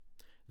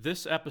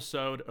This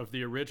episode of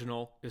The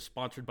Original is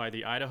sponsored by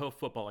the Idaho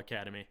Football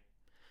Academy.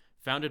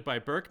 Founded by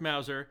Burke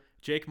Mauser,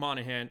 Jake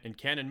Monahan, and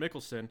Cannon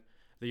Mickelson,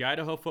 the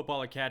Idaho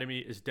Football Academy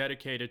is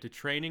dedicated to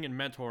training and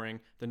mentoring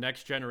the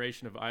next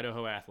generation of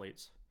Idaho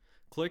athletes.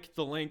 Click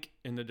the link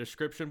in the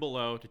description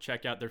below to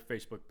check out their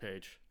Facebook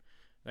page.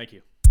 Thank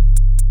you.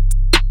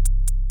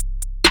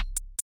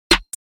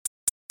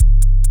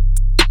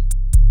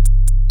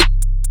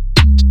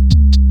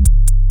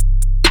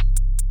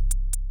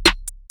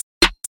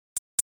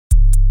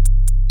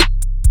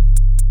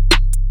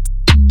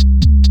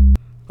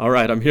 All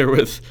right, I'm here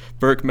with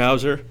Burke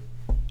Mauser,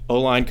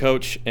 O-line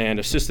coach and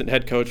assistant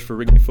head coach for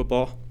Rigby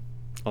football,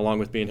 along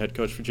with being head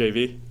coach for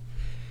JV.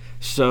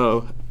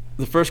 So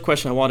the first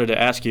question I wanted to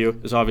ask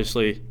you is,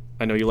 obviously,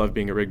 I know you love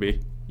being at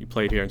Rigby. You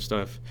played here and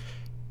stuff.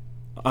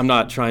 I'm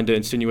not trying to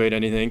insinuate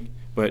anything,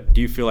 but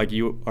do you feel like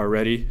you are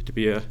ready to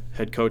be a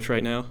head coach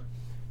right now?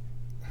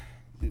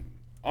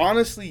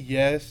 Honestly,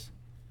 yes,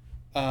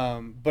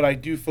 but I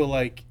do feel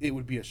like it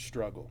would be a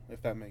struggle,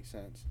 if that makes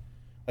sense.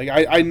 Like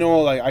I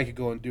know like I could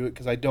go and do it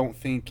because I don't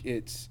think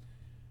it's,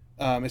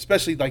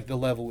 especially like the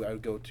level I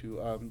would go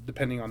to,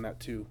 depending on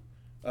that too.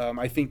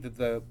 I think that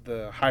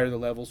the higher the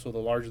level, so the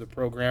larger the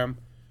program,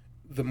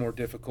 the more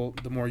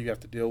difficult, the more you have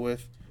to deal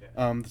with.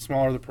 The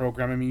smaller the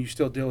program, I mean, you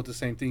still deal with the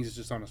same things, it's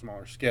just on a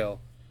smaller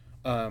scale.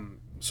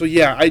 So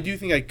yeah, I do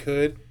think I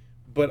could,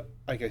 but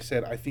like I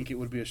said, I think it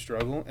would be a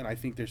struggle, and I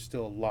think there's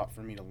still a lot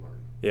for me to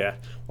learn. Yeah,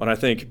 well, I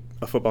think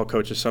a football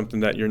coach is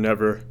something that you're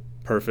never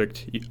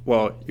perfect.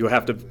 You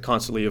have to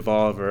constantly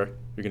evolve or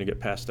you're going to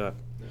get passed up.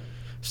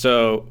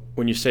 So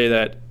when you say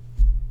that,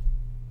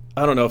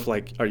 I don't know if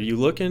are you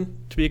looking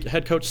to be a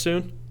head coach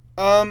soon?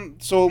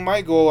 So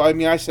my goal, I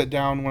mean, I sat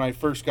down when I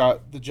first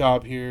got the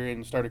job here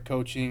and started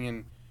coaching,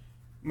 and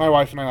my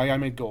wife and I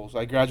made goals.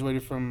 I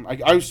graduated from,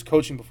 I was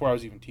coaching before I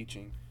was even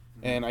teaching,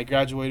 and I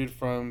graduated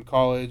from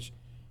college.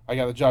 I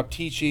got a job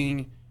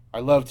teaching. I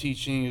love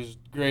teaching. It was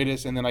the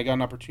greatest. And then I got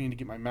an opportunity to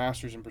get my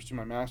master's and pursue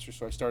my master's,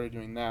 so I started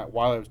doing that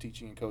while I was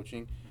teaching and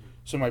coaching.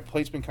 So my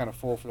plate's been kind of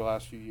full for the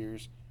last few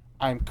years.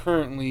 I'm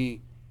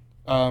currently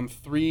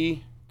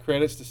 3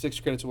 credits to 6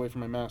 credits away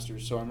from my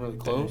master's, so I'm really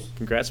close.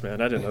 Congrats,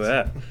 man. I didn't know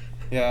that.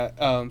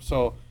 Yeah,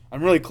 so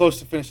I'm really close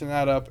to finishing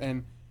that up.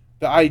 And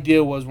the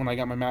idea was when I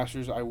got my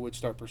master's, I would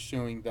start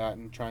pursuing that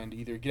and trying to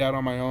either get out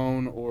on my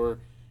own or,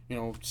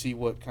 see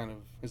what kind of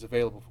is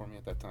available for me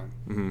at that time.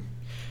 Mm-hmm.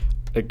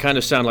 It kind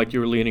of sounded like you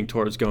were leaning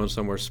towards going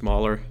somewhere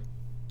smaller.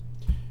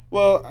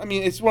 Well, I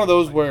mean, it's one of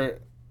those where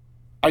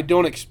I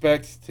don't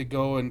expect to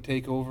go and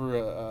take over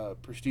a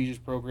prestigious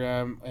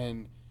program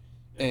and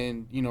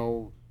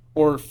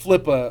or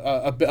flip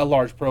a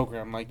large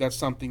program. Like, that's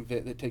something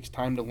that takes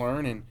time to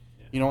learn. And,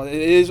 it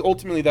is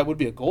ultimately, that would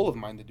be a goal of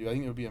mine to do. I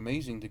think it would be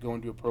amazing to go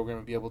into a program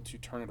and be able to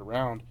turn it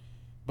around.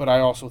 But I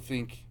also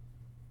think,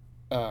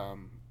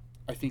 on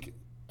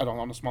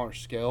a smaller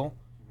scale,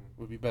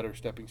 would be better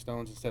stepping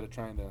stones instead of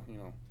trying to,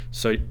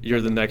 So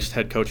you're the next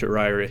head coach at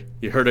Ryrie.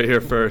 You heard it here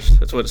first.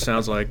 That's what it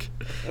sounds like.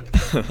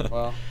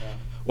 Well, yeah.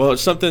 Well,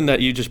 it's something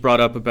that you just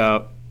brought up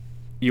about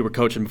you were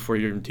coaching before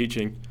you were even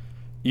teaching.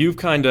 You've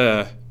kind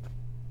of,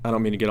 I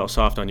don't mean to get all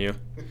soft on you,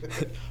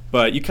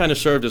 but you kind of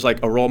served as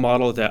like a role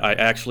model that I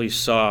actually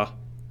saw.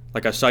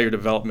 Like, I saw your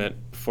development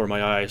before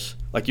my eyes.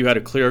 Like, you had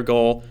a clear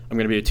goal. I'm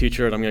going to be a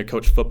teacher and I'm going to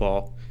coach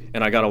football.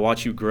 And I got to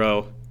watch you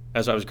grow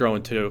as I was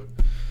growing too,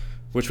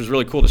 which was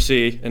really cool to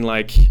see. And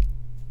I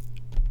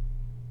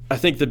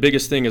think the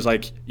biggest thing is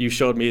you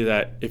showed me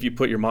that if you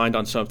put your mind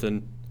on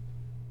something,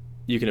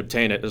 you can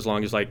obtain it, as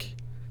long as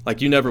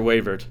you never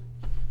wavered.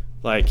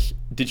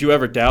 Did you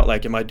ever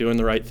doubt, am I doing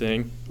the right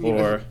thing?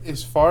 Or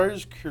as far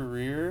as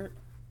career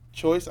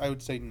choice, I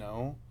would say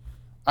no.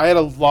 I had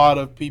a lot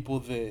of people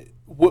that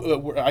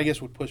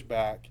would push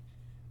back.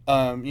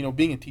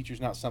 Being a teacher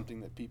is not something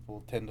that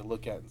people tend to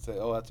look at and say,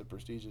 oh, that's a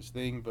prestigious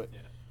thing. But yeah.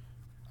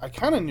 I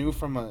kind of knew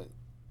from a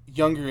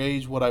younger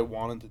age what I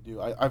wanted to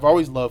do. I've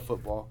always loved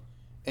football.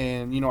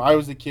 And, I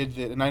was the kid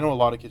that, and I know a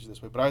lot of kids are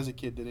this way, but I was a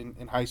kid that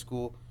in high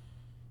school,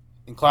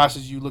 in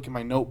classes, you look at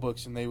my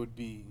notebooks and they would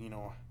be,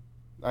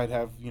 I'd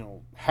have,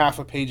 half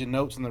a page of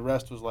notes and the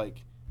rest was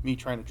me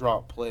trying to draw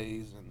up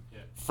plays and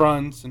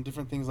fronts and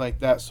different things like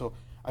that. So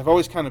I've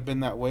always kind of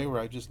been that way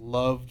where I just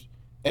loved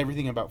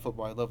everything about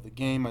football. I love the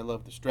game. I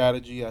love the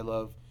strategy. I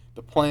love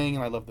the playing,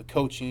 and I love the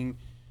coaching.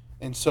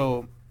 And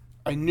so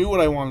I knew what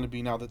I wanted to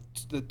be. Now,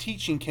 the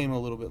teaching came a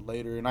little bit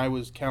later, and I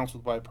was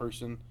counseled by a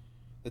person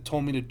that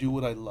told me to do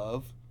what I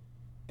love.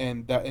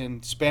 And that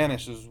in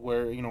Spanish is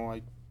where,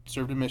 I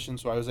served a mission,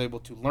 so I was able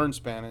to learn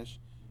Spanish.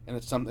 And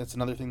it's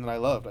another thing that I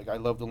loved. I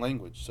love the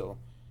language. So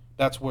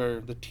that's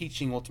where the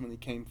teaching ultimately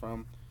came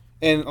from.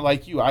 And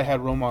like you, I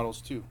had role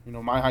models too.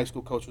 My high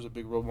school coach was a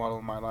big role model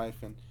in my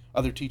life, and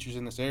other teachers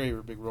in this area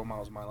were big role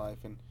models in my life.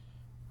 And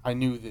I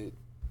knew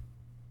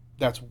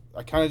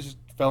I kind of just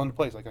fell into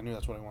place. I knew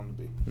that's what I wanted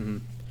to be. Mm-hmm.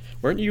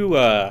 Weren't you,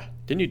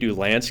 didn't you do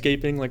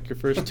landscaping your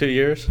first 2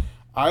 years?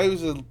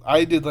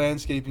 I did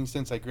landscaping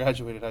since I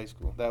graduated high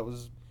school. That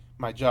was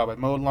my job. I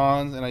mowed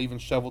lawns, and I even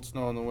shoveled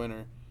snow in the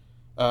winter.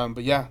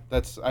 But yeah,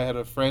 I had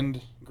a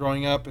friend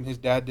growing up, and his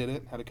dad did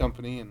it, had a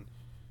company, and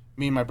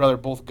me and my brother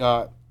both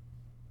got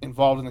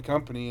involved in the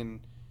company, and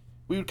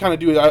we would kind of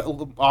do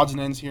odds and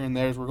ends here and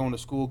there as we're going to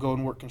school, go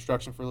and work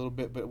construction for a little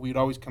bit, but we'd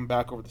always come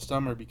back over the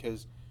summer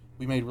because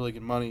we made really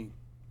good money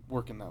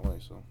working that way.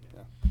 So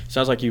yeah.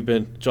 Sounds like you've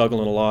been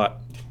juggling a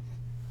lot.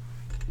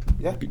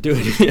 Yeah.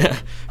 Doing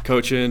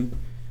coaching,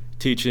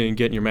 teaching,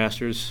 getting your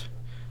master's.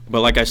 But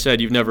like I said,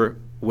 you've never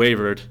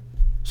wavered.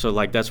 So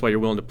like that's why you're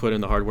willing to put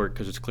in the hard work,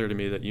 because it's clear to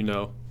me that you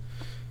know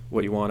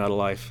what you want out of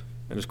life,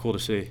 and it's cool to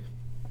see.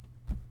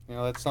 You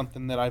know, that's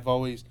something that I've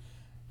always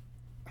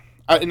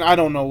and I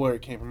don't know where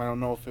it came from. I don't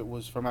know if it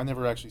was from. I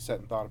never actually sat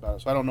and thought about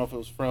it, so I don't know if it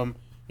was from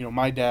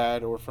my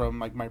dad or from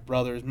like my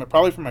brothers.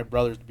 Probably from my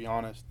brothers, to be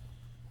honest.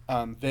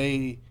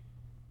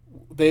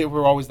 They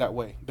were always that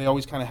way. They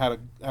always kind of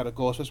had a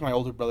goal. Especially my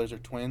older brothers are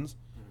twins,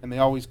 and they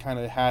always kind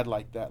of had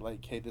like that,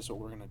 like, hey, this is what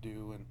we're gonna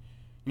do,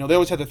 and they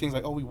always had the things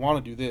like, oh, we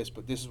want to do this,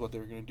 but this is what they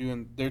were gonna do,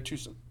 and they're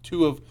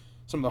two of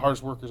some of the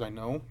hardest workers I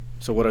know.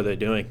 So what are they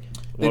doing?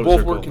 They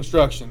both work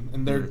construction,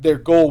 and their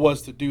goal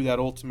was to do that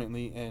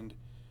ultimately. And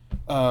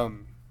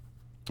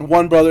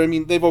one brother, I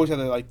mean, they've always had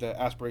the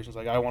aspirations,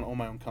 like I want to own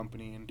my own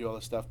company and do all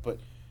this stuff, but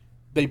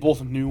they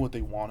both knew what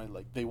they wanted.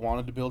 Like they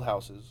wanted to build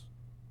houses,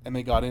 and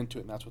they got into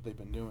it, and that's what they've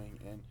been doing.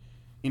 And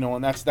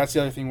and that's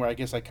the other thing where I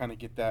guess I kind of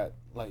get that,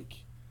 like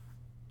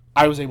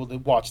I was able to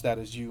watch that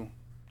as you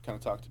kind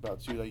of talked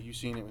about too, like you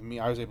seeing it with me,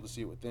 I was able to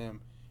see it with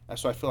them, and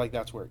so I feel like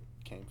that's where it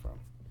came from.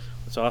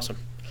 That's awesome.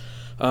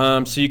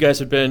 So you guys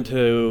have been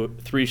to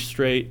 3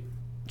 straight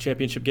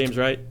championship games,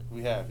 right?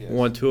 We have, yes.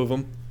 Won 2 of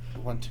them.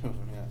 Won 2 of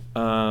them,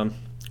 yeah.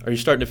 Are you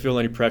starting to feel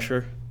any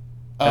pressure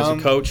as a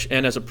coach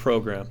and as a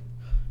program?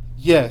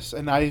 Yes,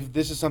 and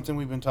this is something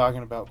we've been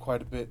talking about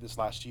quite a bit this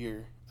last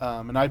year.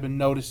 And I've been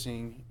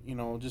noticing,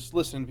 just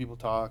listening to people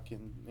talk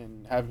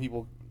and having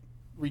people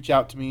reach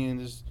out to me and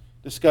just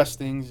discuss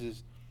things,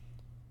 is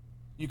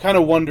you kind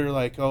of wonder,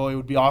 like, oh, it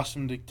would be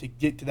awesome to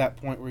get to that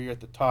point where you're at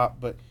the top,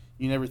 but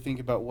you never think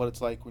about what it's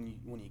like when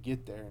you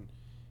get there.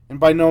 And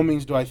by no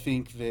means do I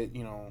think that,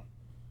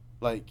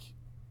 like,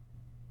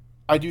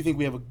 I do think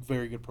we have a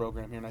very good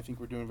program here, and I think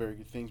we're doing very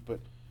good things, but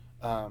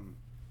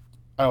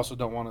I also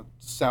don't want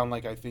to sound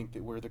like I think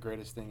that we're the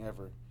greatest thing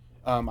ever.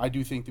 I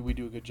do think that we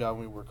do a good job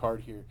and we work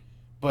hard here.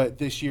 But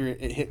this year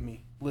it hit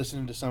me,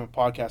 listening to some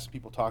podcasts and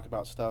people talk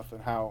about stuff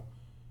and how,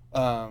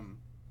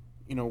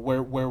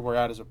 where we're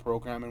at as a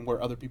program and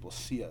where other people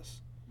see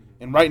us.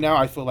 Mm-hmm. And right now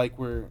I feel like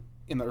we're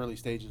in the early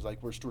stages.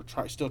 Like we're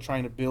still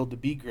trying to build to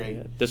be great.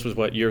 Yeah. This was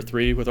what, year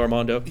 3 with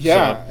Armando?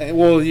 Yeah, so.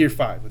 Well, year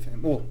 5 with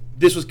him. Well,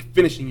 this was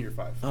finishing year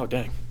 5. Oh,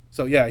 dang.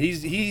 So yeah,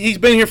 he's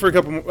been here for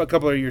a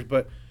couple of years,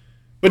 but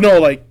no,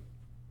 like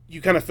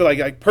you kind of feel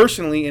like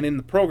personally and in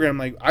the program,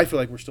 like I feel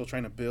like we're still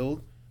trying to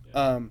build.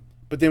 Yeah.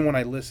 But then when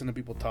I listen to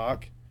people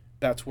talk,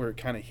 that's where it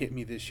kind of hit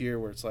me this year,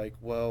 where it's like,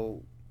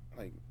 well,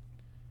 like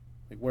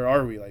where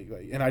are we? Like,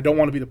 and I don't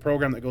want to be the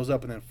program that goes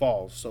up and then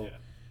falls. So. Yeah.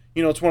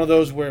 It's one of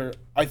those where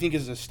I think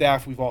as a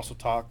staff we've also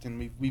talked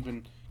and we've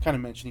been kind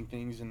of mentioning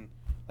things and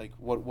like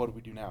what do we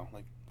do now?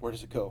 Like where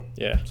does it go?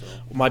 Yeah. So.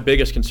 My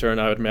biggest concern,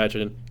 I would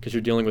imagine, because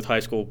you're dealing with high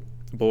school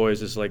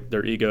boys, is like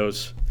their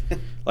egos.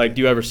 Like,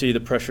 do you ever see the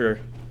pressure,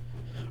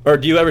 or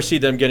do you ever see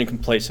them getting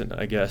complacent,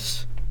 I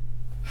guess?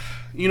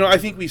 I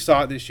think we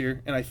saw it this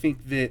year, and I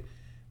think that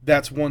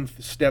that's one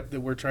step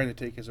that we're trying to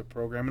take as a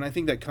program, and I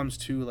think that comes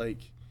to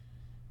like.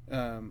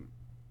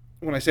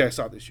 When I say I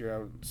saw it this year, I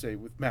would say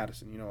with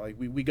Madison, like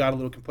we got a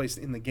little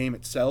complacent in the game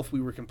itself. We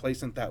were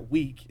complacent that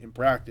week in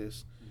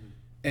practice, mm-hmm.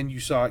 and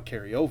you saw it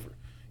carry over.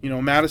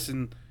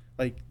 Madison,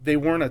 like they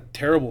weren't a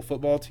terrible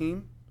football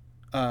team.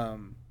 I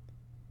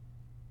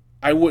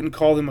wouldn't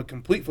call them a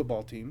complete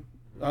football team,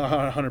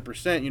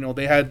 100%.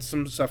 They had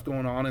some stuff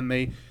going on, and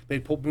they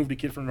moved a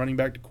kid from running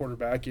back to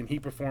quarterback, and he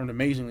performed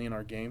amazingly in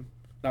our game.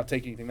 Not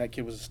taking anything, that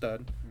kid was a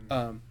stud.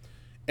 Mm-hmm.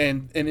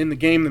 And in the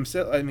game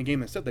themselves,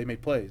 they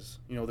made plays.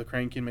 The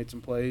Crane kid made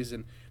some plays,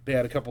 and they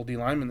had a couple D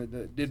linemen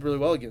that did really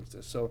well against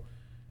us. So,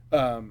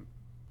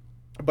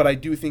 but I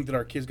do think that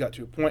our kids got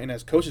to a point, and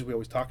as coaches, we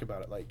always talk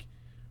about it. Like,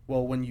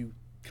 well, when you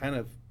kind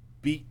of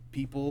beat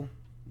people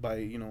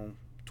by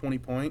 20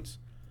 points,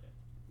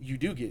 you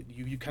do get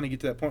you kind of get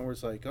to that point where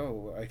it's like,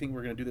 oh, I think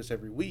we're going to do this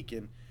every week.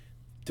 And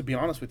to be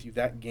honest with you,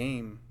 that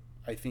game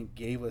I think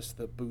gave us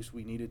the boost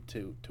we needed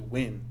to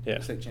win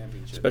the state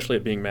championship. Especially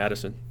it being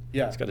Madison.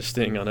 Yeah. It's got a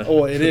sting on it.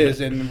 Oh, it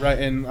is. And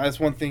that's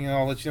one thing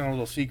I'll let you know, a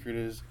little secret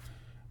is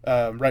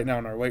right now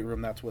in our weight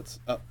room, that's what's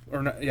up.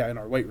 In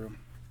our weight room,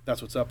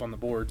 that's what's up on the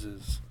boards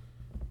is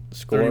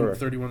score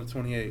 31 to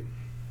 28.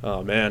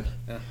 Oh, man.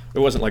 Yeah. It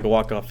wasn't like a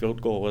walk-off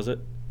field goal, was it?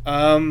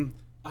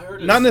 I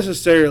heard not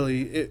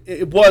necessarily.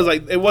 It was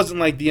like it wasn't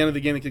like the end of the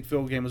game. The kick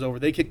field goal game was over.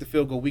 They kicked the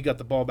field goal. We got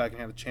the ball back and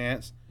had a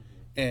chance.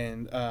 Mm-hmm.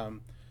 And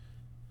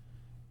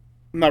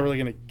I'm not really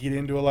gonna get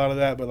into a lot of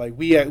that, but like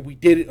we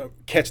did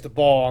catch the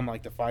ball on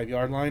like the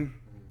 5-yard line.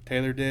 Mm-hmm.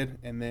 Taylor did,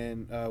 and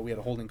then we had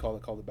a holding call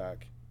that called it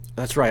back.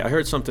 That's right. I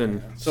heard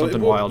something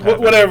wild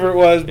happened. Whatever it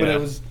was, but yeah. It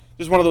was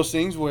just one of those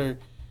things where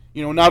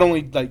not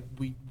only like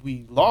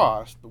we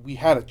lost, but we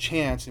had a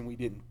chance and we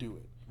didn't do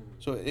it.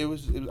 So I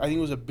think it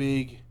was a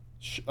big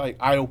like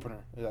eye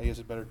opener. I guess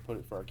it's better to put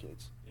it for our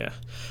kids. Yeah.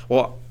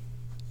 Well,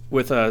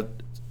 with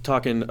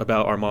talking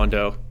about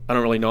Armando, I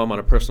don't really know him on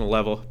a personal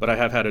level, but I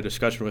have had a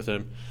discussion with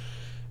him,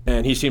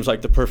 and he seems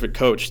like the perfect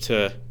coach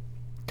to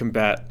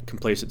combat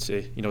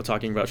complacency.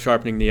 Talking about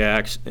sharpening the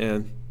axe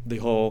and the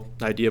whole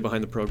idea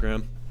behind the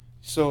program.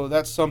 So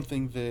that's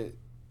something that,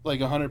 like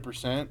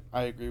 100%,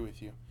 I agree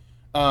with you.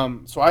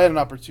 So I had an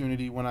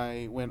opportunity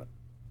when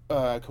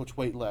Coach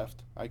Waite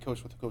left. I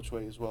coached with Coach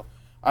Waite as well.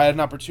 I had an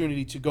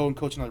opportunity to go and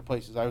coach in other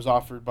places. I was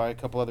offered by a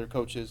couple other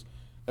coaches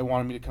that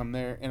wanted me to come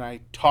there, and I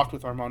talked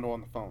with Armando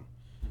on the phone.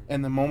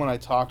 And the moment I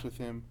talked with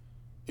him,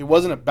 it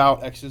wasn't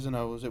about X's and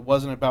O's. It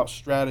wasn't about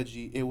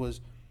strategy. It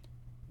was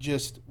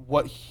just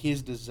what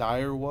his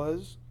desire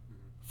was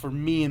for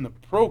me in the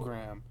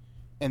program.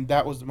 And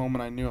that was the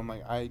moment I knew, I'm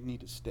like, I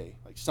need to stay.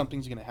 Like,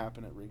 something's going to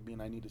happen at Rigby,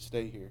 and I need to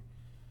stay here.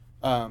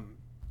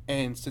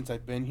 And since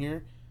I've been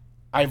here,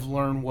 I've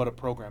learned what a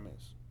program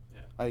is.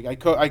 Yeah. Like,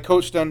 I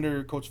coached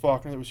under Coach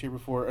Faulkner that was here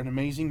before, an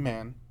amazing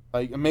man.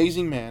 But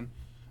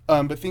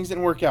things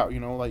didn't work out,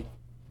 like,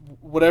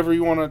 whatever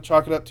you want to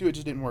chalk it up to, it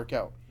just didn't work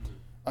out.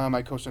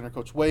 I coached under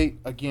Coach Waite,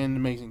 again,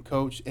 amazing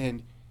coach,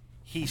 and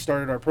he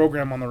started our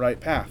program on the right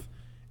path.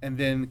 And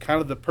then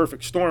kind of the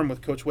perfect storm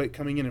with Coach Waite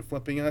coming in and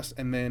flipping us,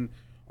 and then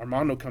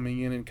Armando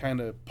coming in and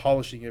kind of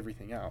polishing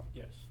everything out.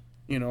 Yes.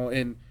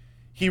 And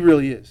he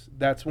really is.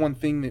 That's one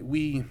thing that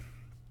we,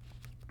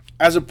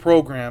 as a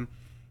program,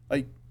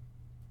 like,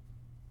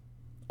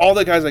 all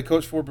the guys I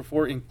coached for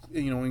before,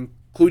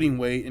 including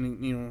Waite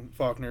and,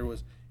 Faulkner,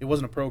 it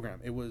wasn't a program.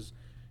 It was,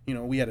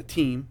 we had a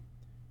team,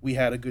 we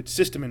had a good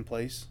system in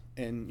place,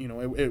 and,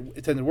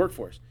 it tended to work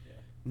for us. Yeah.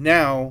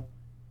 Now,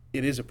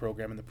 it is a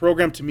program, and the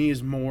program to me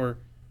is more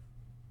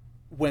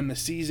when the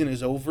season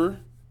is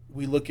over,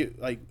 we look at,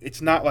 like,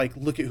 it's not like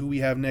look at who we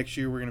have next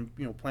year, we're going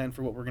to, plan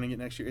for what we're going to get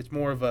next year. It's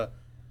more of a,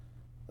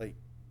 like,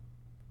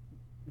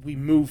 we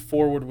move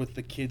forward with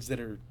the kids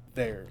that are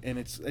there, and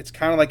it's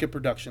kind of like a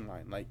production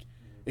line. Like,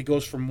 it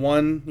goes from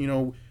one,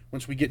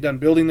 once we get done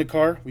building the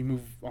car, we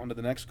move on to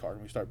the next car,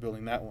 and we start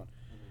building that one.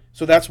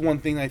 So that's one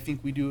thing I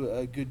think we do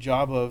a good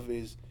job of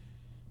is,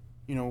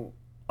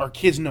 our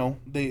kids know,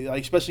 they,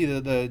 like, especially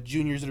the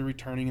juniors that are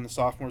returning and the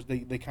sophomores,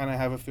 they kind of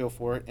have a feel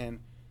for it, and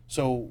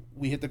so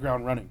we hit the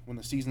ground running. When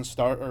the season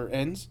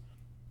ends,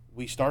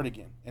 we start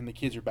again, and the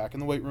kids are back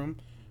in the weight room.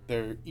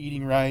 They're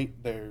eating right.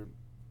 They're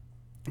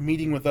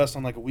meeting with us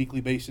on like a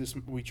weekly basis.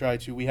 We try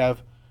to. We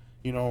have,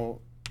 here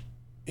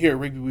at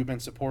Rigby, we've been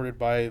supported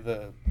by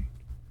the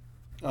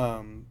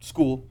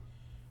school.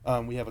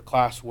 We have a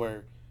class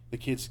where the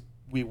kids,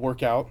 we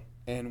work out,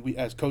 and we,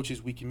 as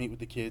coaches, we can meet with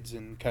the kids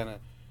and kind of.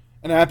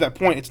 And at that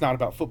point, it's not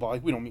about football.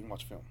 Like, we don't meet and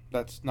watch film.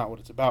 That's not what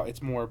it's about.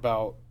 It's more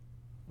about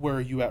where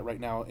are you at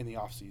right now in the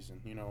off season?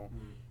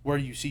 Where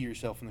do you see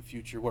yourself in the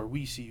future? Where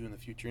we see you in the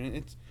future?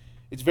 And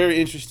it's very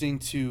interesting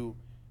to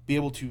be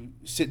able to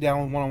sit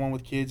down one-on-one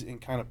with kids and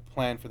kind of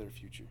plan for their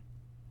future.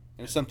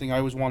 And it's something I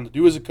always wanted to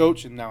do as a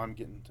coach, and now I'm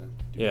getting to do.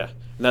 Yeah,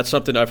 and that's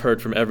something I've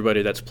heard from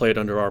everybody that's played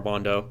under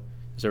Armando.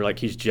 Is they're like,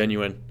 he's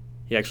genuine.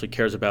 He actually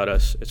cares about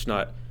us. It's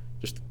not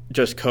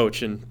just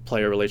coach and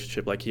player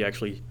relationship. Like, he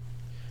actually.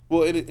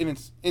 Well,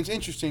 it's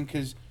interesting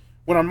because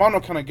when Armando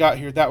kind of got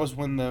here, that was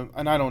when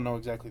and I don't know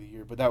exactly the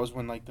year, but that was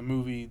when, like, the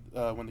movie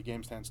When the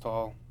Game Stands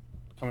Tall,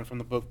 coming from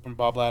the book from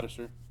Bob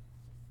Laddiser.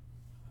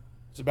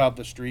 It's about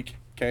the streak.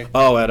 Okay.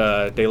 Oh,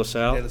 at De La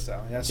Salle. De La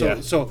Salle.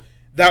 Yeah. So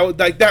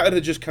that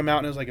had just come out,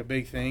 and it was like a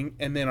big thing.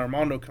 And then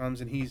Armando comes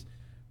and he's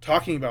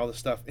talking about all this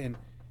stuff, and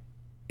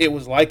it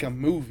was like a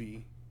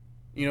movie.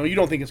 You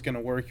don't think it's gonna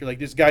work. You're like,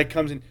 this guy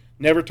comes and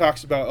never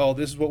talks about, oh,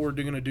 this is what we're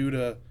gonna do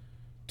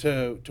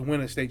to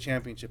win a state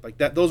championship. Like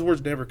that, those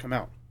words never come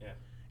out. Yeah.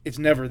 It's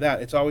never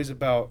that. It's always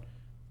about,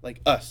 like,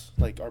 us,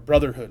 like our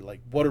brotherhood, like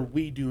what are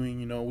we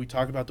doing? We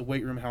talk about the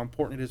weight room, how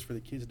important it is for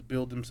the kids to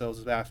build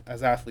themselves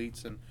as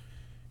athletes, and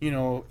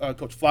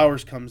Coach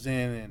Flowers comes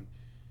in,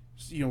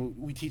 and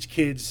we teach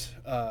kids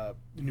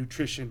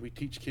nutrition, we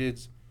teach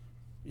kids,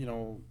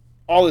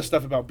 all this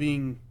stuff about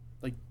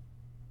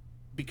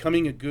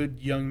becoming a good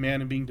young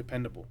man and being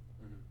dependable.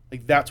 Mm-hmm.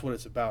 Like, that's what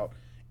it's about,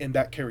 and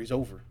that carries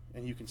over,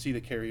 and you can see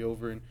the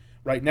carryover. And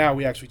right now,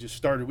 we actually just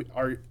started.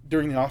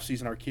 During the off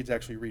season, our kids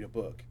actually read a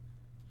book.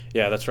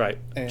 Yeah, that's right.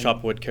 And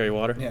Chop wood, carry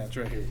water. Yeah, it's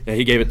right here. Yeah,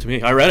 he gave it to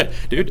me. I read it,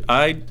 dude.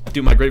 I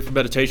do my grateful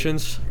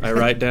meditations. I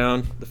write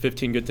down the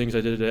 15 good things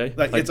I did today.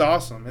 Like it's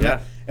awesome.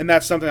 And and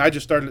that's something I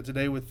just started it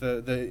today with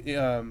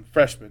the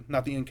freshmen,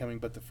 not the incoming,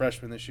 but the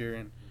freshmen this year.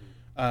 And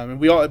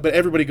but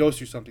everybody goes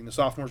through something. The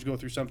sophomores go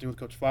through something with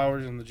Coach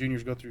Flowers, and the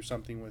juniors go through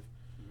something with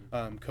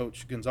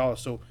Coach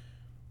Gonzalez. So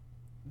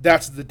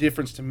that's the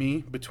difference to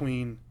me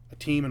between a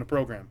team and a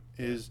program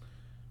is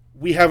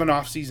we have an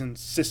off-season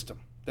system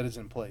that is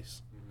in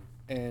place.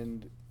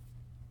 And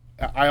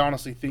I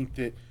honestly think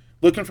that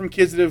looking from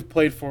kids that have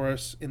played for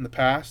us in the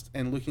past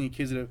and looking at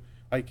kids that have,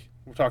 like,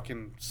 we're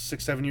talking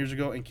 6-7 years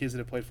ago, and kids that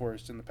have played for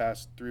us in the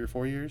past 3 or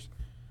 4 years,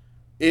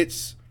 I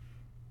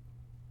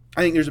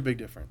think there's a big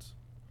difference.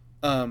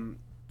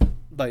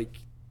 Like,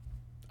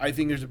 I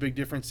think there's a big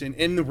difference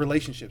in the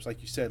relationships,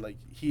 like you said. Like,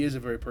 he is a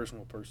very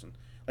personal person.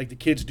 Like, the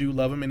kids do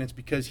love him, and it's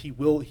because he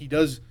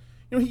does,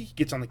 he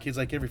gets on the kids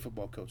like every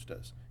football coach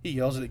does. He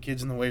yells at the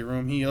kids in the weight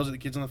room. He yells at the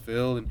kids on the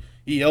field, and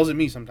he yells at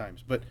me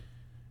sometimes. But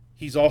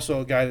he's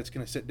also a guy that's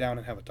going to sit down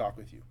and have a talk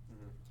with you.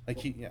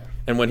 Like,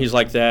 And when he's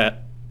like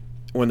that,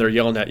 when they're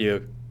yelling at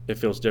you, it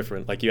feels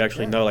different. Like, you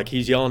actually know, like,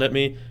 he's yelling at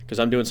me because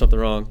I'm doing something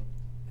wrong.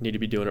 I need to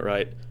be doing it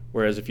right.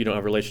 Whereas if you don't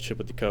have a relationship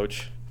with the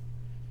coach,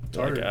 it's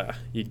harder. Like,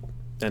 you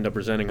end up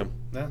resenting him.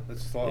 Yeah,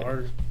 that's a lot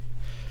harder.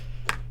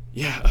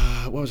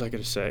 Yeah, what was I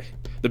going to say?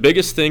 The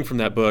biggest thing from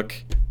that book,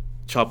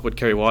 Chop Wood,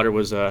 Carry Water,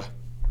 was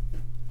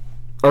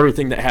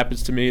everything that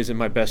happens to me is in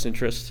my best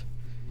interest.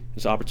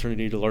 It's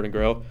opportunity to learn and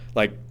grow.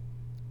 Like,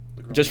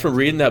 just from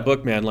reading that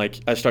book, man, like,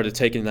 I started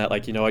taking that,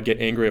 like, I'd get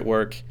angry at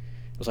work.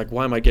 I was like,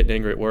 why am I getting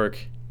angry at work?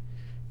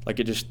 Like,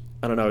 it just,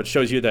 I don't know, it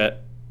shows you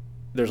that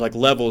there's, like,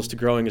 levels to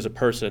growing as a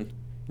person. And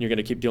you're going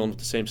to keep dealing with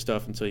the same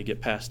stuff until you get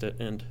past it.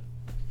 And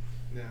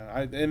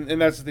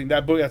and that's the thing.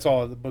 That book, that's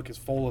all. The book is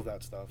full of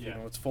that stuff. Yeah.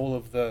 It's full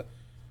of the,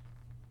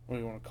 what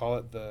do you want to call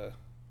it? The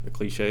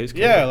cliches.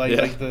 Yeah,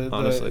 like the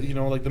honestly.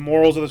 like the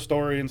morals of the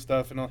story and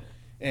stuff and all.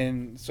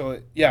 And so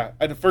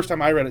and the first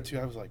time I read it too,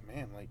 I was like,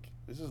 man, like,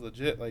 this is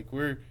legit. Like,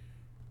 we're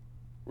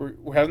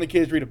having the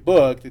kids read a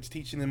book that's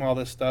teaching them all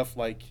this stuff,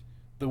 like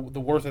the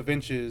worth of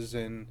inches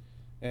and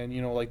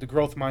like the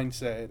growth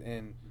mindset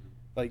and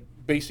like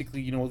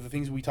basically the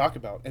things we talk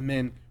about, and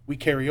then we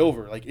carry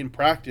over. Like, in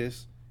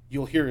practice,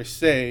 you'll hear us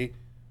say,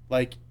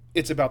 like,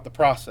 it's about the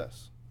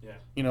process. Yeah.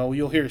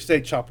 You'll hear us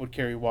say chop wood,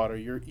 carry water.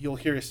 You'll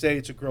hear us say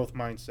it's a growth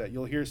mindset.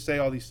 You'll hear us say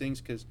all these things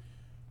because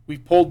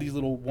we've pulled these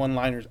little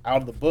one-liners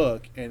out of the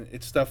book, and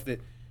it's stuff that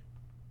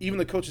even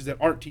the coaches that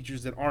aren't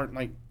teachers, that aren't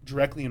like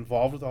directly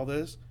involved with all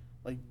this,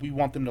 like, we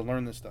want them to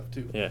learn this stuff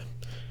too. Yeah,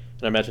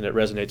 and I imagine it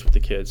resonates with the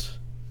kids.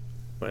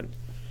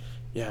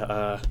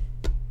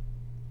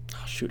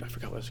 Shoot, I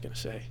forgot what I was going to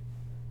say.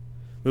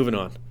 Moving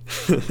on.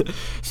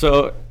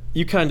 So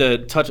you kind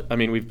of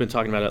we've been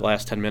talking about it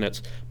last 10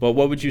 minutes, but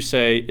what would you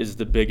say is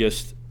the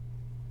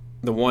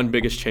one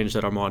biggest change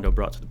that Armando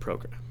brought to the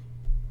program?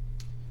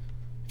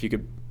 If you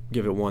could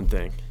give it one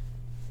thing.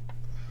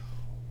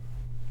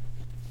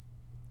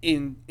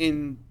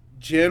 In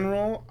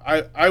general,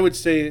 I would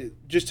say,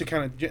 just to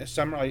kind of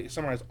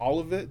summarize all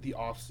of it, the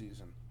off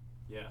season.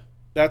 Yeah.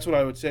 That's what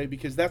I would say,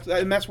 because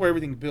that's where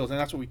everything builds, and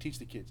that's what we teach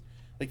the kids.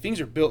 Like,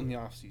 things are built in the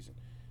off season.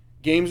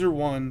 Games are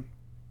won,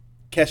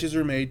 catches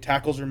are made,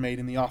 tackles are made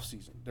in the off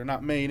season. They're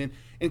not made,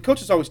 and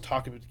coaches always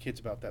talk about the kids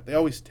about that. They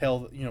always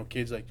tell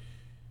kids, like,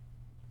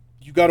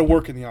 you got to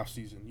work in the off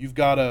season. You've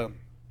got to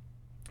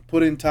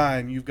put in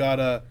time. You've got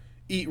to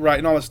eat right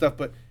and all that stuff.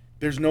 But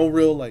there's no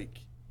real,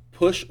 like,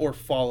 push or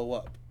follow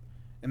up,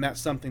 and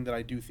that's something that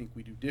I do think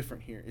we do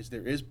different here. Is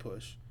there is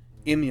push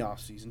in the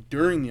off season,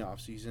 during the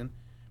off season,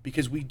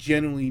 because we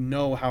genuinely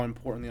know how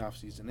important the off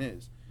season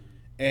is.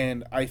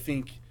 And I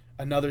think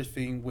another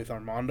thing with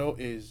Armando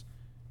is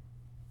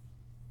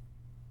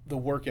the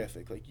work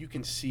ethic. Like, you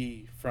can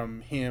see from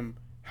him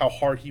how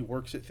hard he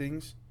works at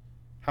things,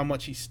 how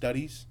much he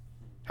studies.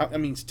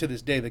 To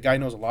this day, the guy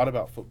knows a lot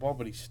about football,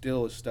 but he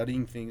still is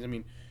studying things. I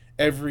mean,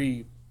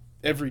 every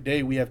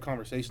day we have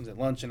conversations at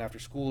lunch and after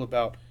school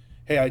about,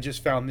 hey, I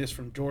just found this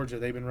from Georgia.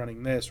 They've been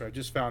running this, or I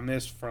just found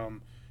this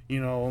from,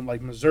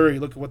 like Missouri.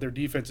 Look at what their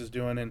defense is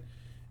doing.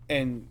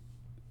 And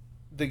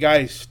the guy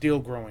is still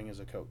growing as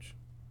a coach.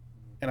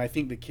 And I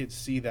think the kids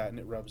see that, and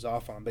it rubs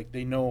off on them. Like,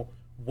 they know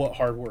what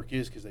hard work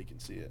is because they can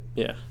see it.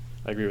 Yeah,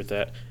 I agree with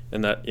that.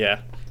 And that,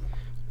 yeah.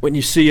 When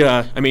you see,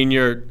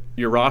 your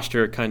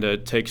roster kind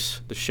of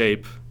takes the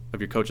shape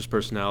of your coach's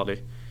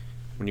personality.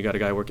 When you got a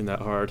guy working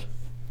that hard,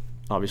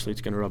 obviously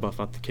it's going to rub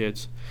off on the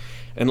kids.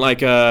 And,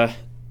 like, I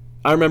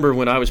remember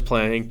when I was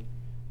playing,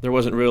 there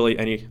wasn't really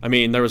any –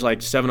 there was, like,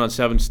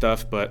 7-on-7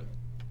 stuff, but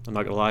I'm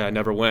not going to lie, I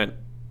never went.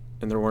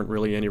 And there weren't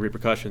really any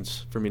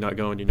repercussions for me not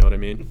going, you know what I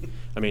mean?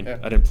 Yeah.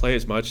 I didn't play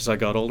as much as I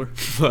got older.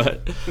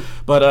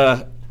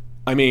 but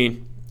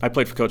I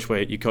played for Coach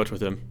Waite. You coach with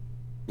him.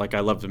 Like, I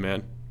love the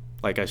man.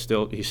 Like, he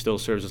still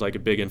serves as, like, a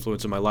big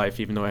influence in my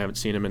life, even though I haven't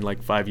seen him in,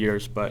 like, 5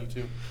 years. But Me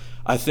too.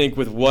 I think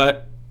with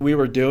what we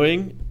were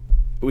doing,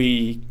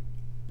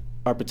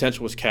 our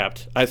potential was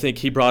capped. I think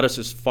he brought us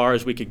as far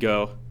as we could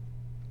go,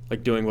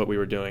 like, doing what we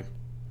were doing.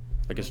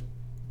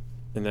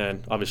 And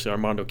then, obviously,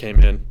 Armando came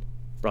in,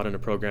 brought in a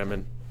program,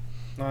 and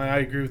No, I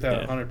agree with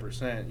that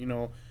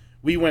 100%.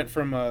 We went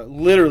from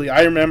literally.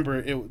 I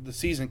remember the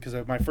season, because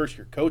of my first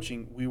year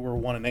coaching, we were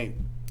 1-8.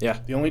 yeah,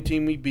 The only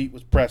team we beat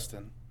was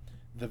Preston.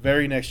 The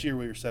very next year,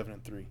 we were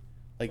 7-3.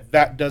 Like,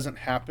 that doesn't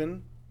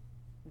happen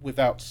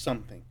without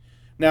something.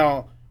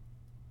 Now,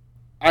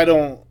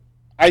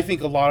 I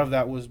think a lot of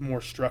that was more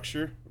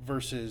structure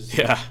versus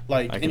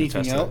like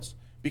anything else.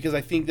 Because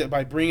I think that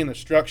by bringing the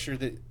structure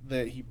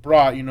that he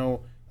brought,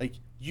 like,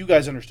 you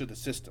guys understood the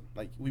system.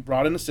 Like, we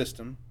brought in a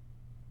system,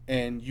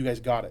 and you guys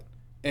got it,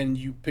 and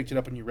you picked it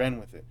up and you ran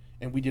with it,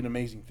 and we did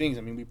amazing things.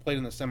 We played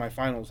in the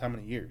semifinals how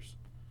many years?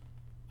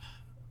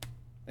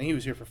 And he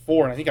was here for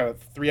 4, and I think out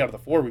of 3 out of the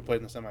 4 we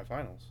played in the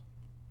semifinals.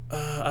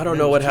 I don't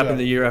know what happened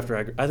the year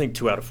after. I think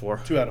 2 out of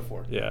 4. 2 out of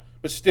 4. Yeah.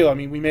 But still, I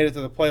mean, we made it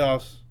to the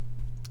playoffs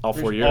all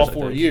 4 years. All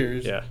 4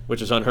 years. Yeah,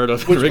 which is unheard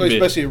of in Rigby.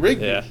 Especially at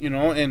Rigby, yeah. you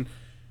know,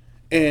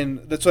 and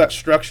that's that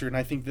structure, and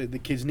I think that the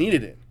kids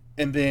needed it.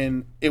 And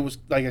then it was,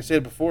 like I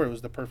said before, it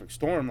was the perfect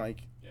storm.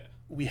 Like,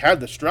 we had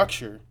the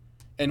structure,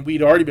 and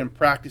we'd already been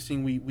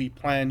practicing. We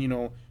planned, you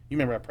know, you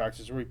remember our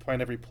practices where we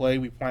planned every play,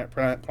 we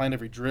planned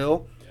every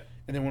drill. Yeah.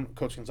 And then when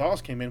Coach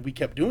Gonzalez came in, we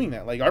kept doing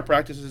that. Like, our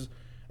practices,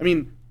 I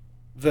mean,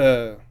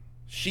 the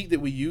sheet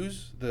that we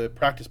use, the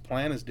practice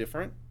plan is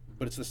different,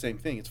 but it's the same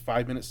thing. It's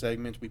 5-minute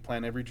segments. We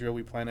plan every drill.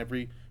 We plan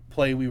every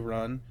play we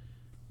run.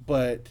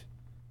 But,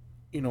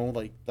 you know,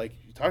 like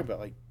you talk about,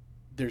 like,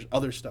 there's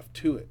other stuff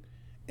to it.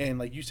 And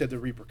like you said, the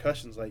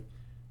repercussions, like,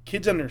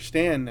 kids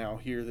understand now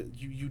here that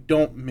you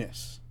don't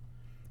miss.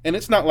 And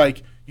it's not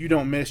like you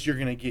don't miss, you're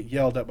going to get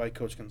yelled at by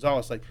Coach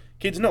Gonzalez. Like,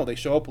 kids know they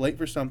show up late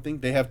for something.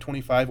 They have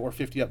 25 or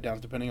 50 up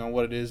downs, depending on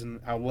what it is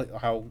and how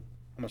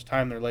much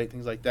time they're late,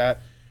 things like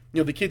that.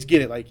 You know, the kids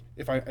get it. Like,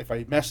 if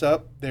I mess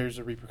up, there's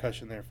a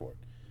repercussion there for it.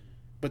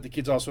 But the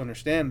kids also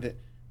understand that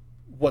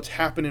what's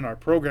happened in our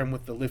program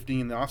with the lifting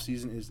in the off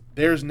season is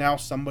there's now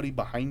somebody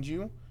behind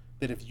you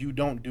that if you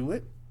don't do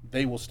it,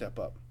 they will step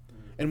up.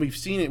 And we've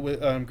seen it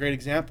with great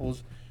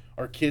examples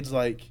are kids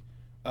like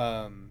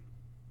some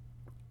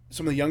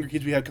of the younger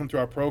kids we had come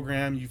through our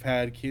program. You've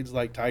had kids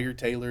like Tiger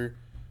Taylor,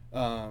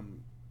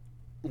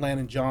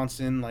 Landon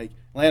Johnson. Like,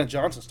 Landon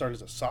Johnson started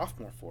as a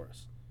sophomore for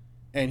us.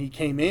 And he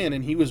came in,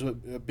 and he was a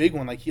big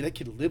one. Like, that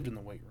kid lived in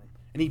the weight room.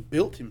 And he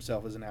built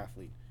himself as an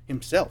athlete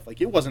himself.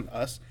 Like, it wasn't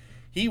us.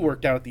 He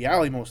worked out at the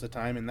alley most of the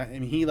time,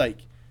 and he,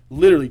 like,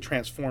 literally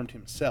transformed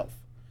himself.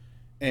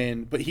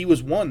 But he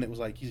was one that was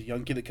like, he's a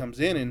young kid that comes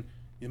in, and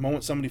the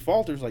moment somebody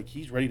falters, like,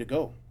 he's ready to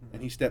go.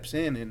 And he steps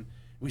in, and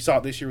we saw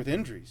it this year with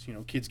injuries. You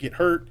know, kids get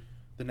hurt,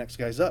 the next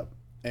guy's up.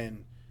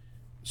 And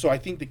so I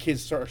think the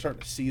kids are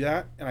starting to see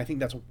that, and I think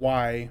that's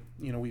why,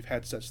 you know, we've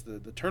had such the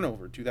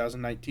turnover.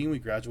 2019, we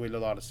graduated a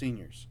lot of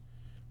seniors.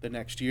 The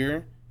next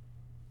year,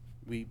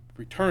 we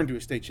returned to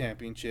a state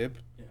championship.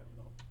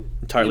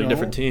 Entirely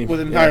different team. With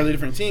an entirely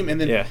different team.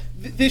 And then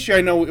this year,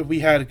 I know we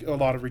had a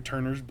lot of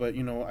returners, but,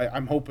 you know,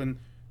 I'm hoping,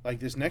 like,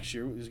 this next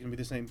year is going to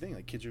be the same thing.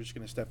 Like, kids are just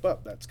going to step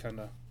up. That's kind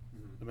of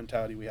the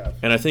mentality we have.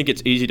 And I think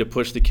it's easy to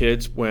push the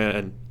kids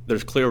when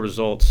there's clear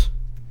results.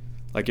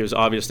 Like, it was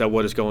obvious that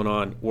what is going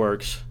on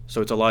works,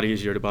 so it's a lot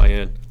easier to buy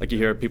in. Like, you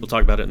hear people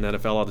talk about it in the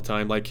NFL all the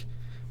time. Like,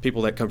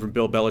 people that come from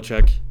Bill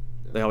Belichick,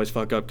 they always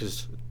fuck up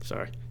because,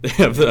 they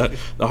have the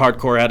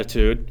hardcore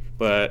attitude,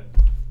 but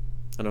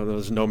I know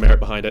there's no merit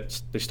behind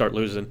it. They start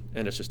losing,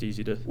 and it's just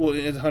easy to. Well,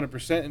 it's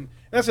 100%, and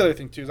that's the other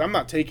thing too. Is I'm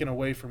not taking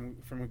away from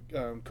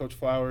Coach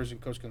Flowers and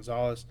Coach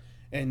Gonzalez,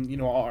 and, you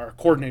know, our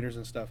coordinators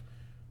and stuff.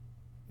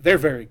 They're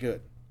very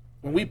good.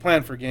 When we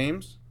plan for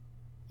games,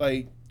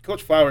 like,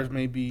 Coach Flowers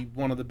may be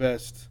one of the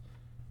best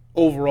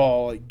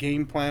overall, like,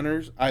 game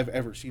planners I've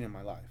ever seen in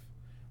my life.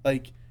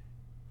 Like,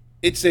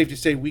 it's safe to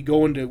say we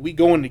go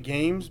into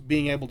games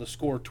being able to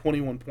score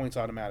 21 points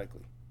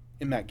automatically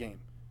in that game,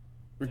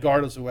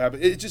 regardless of what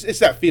happens. It's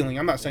that feeling.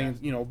 I'm not saying,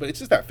 you know, but it's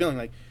just that feeling.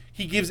 Like,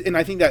 he gives, and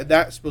I think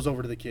that spills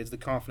over to the kids, the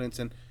confidence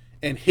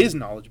and his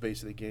knowledge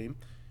base of the game.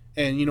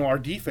 And, you know, our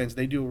defense,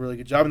 they do a really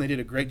good job, and they did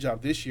a great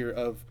job this year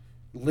of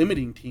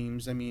limiting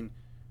teams. I mean,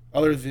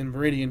 other than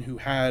Meridian, who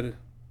had,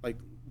 like,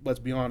 let's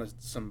be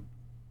honest, some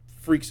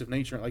freaks of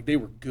nature. Like, they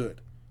were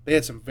good. They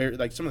had some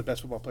some of the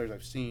best football players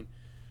I've seen.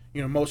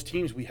 You know, most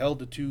teams we held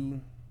to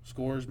 2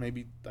 scores,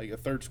 maybe like a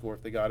third score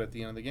if they got it at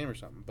the end of the game or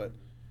something. But,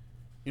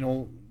 you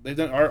know, they've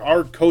done.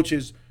 Our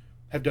coaches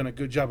have done a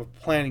good job of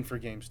planning for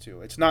games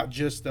too. It's not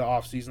just the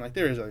off season. Like,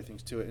 there is other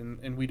things to it,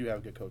 and we do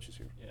have good coaches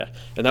here. Yeah,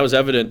 and that was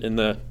evident in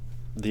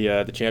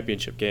the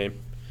championship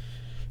game.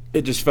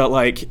 It just felt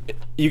like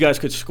you guys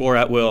could score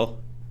at will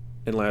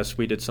unless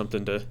we did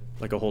something to,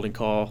 like, a holding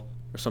call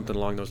or something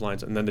along those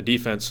lines. And then the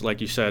defense,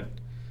 like you said,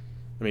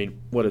 I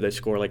mean, what did they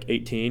score, like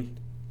 18?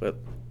 But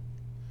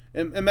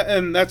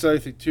and that's the other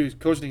thing too.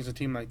 Coaching against a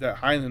team like that,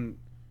 Highland,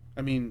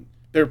 I mean,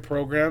 their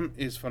program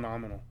is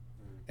phenomenal.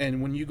 And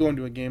when you go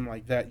into a game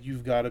like that,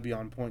 you've got to be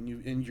on point.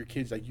 And your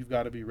kids, like, you've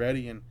got to be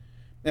ready. And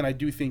I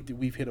do think that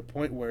we've hit a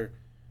point where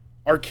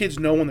our kids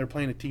know when they're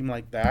playing a team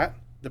like that,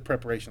 the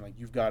preparation, like,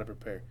 you've got to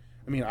prepare.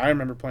 I mean, I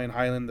remember playing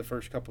Highland the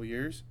first couple of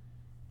years,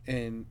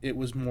 and it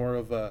was more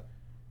of a,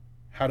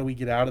 how do we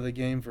get out of the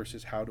game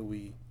versus how do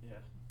we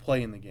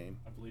play in the game?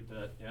 I believe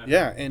that.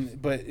 Yeah, and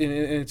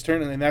it's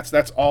turning, and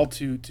that's all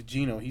to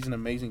Gino. He's an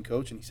amazing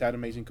coach, and he's had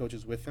amazing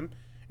coaches with him,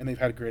 and they've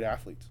had great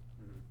athletes.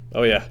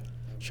 Oh yeah,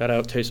 shout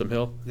out Taysom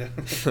Hill. Yeah.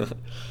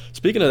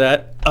 Speaking of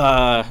that,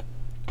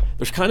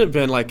 there's kind of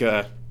been like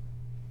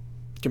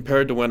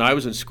compared to when I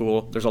was in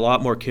school, there's a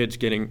lot more kids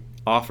getting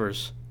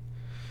offers.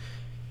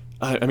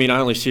 I mean, I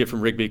only see it from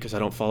Rigby because I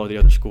don't follow the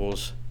other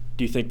schools.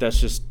 Do you think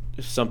that's just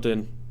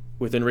something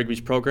within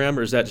Rigby's program,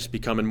 or is that just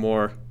becoming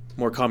more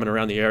common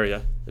around the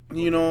area?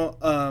 You know,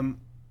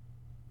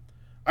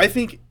 I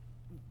think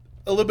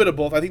a little bit of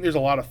both. I think there's a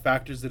lot of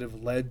factors that have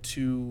led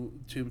to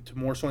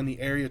more so in the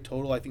area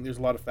total. I think there's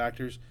a lot of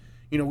factors.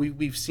 You know,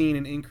 we've seen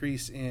an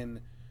increase in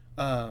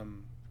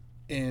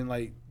and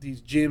like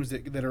these gyms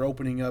that are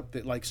opening up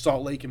that like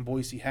Salt Lake and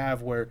Boise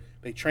have where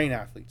they train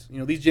athletes. You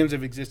know, these gyms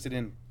have existed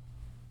in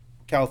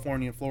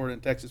California and Florida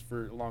and Texas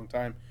for a long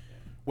time,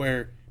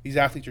 where these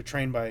athletes are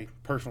trained by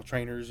personal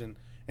trainers and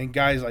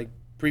guys like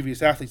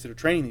previous athletes that are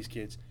training these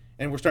kids.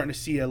 And we're starting to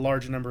see a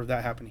large number of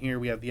that happen here.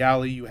 We have the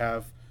Alley. You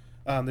have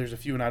there's a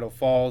few in Idaho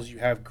Falls. You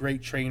have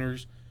great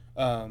trainers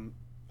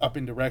up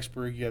into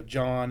Rexburg. You have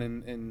John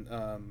and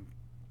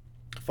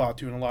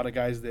Fatu and a lot of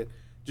guys that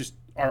just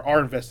are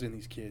invested in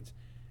these kids.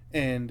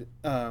 And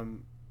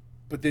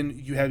but then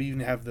you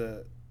even have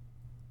the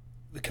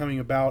coming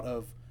about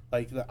of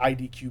like the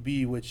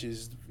IDQB, which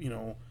is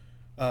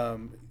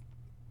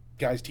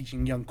guys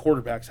teaching young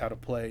quarterbacks how to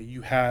play.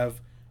 You have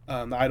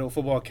the Idaho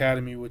Football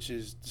Academy, which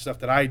is stuff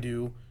that I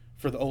do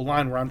for the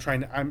O-line, where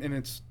and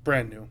it's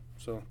brand new,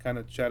 so kind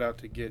of shout out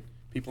to get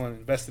people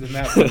invested in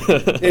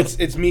that.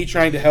 it's me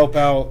trying to help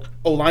out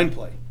O-line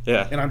play.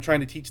 Yeah. And I'm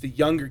trying to teach the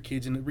younger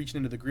kids and reaching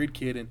into the grid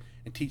kid and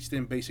teach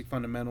them basic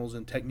fundamentals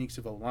and techniques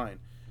of O-line.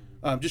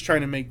 Just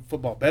trying to make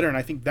football better, and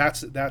I think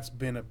that's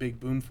been a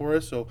big boom for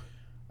us. So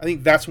I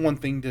think that's one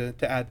thing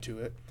to add to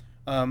it.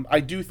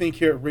 I do think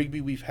here at Rigby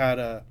we've had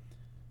a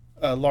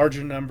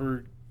larger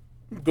number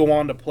go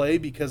on to play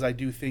because I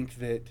do think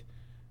that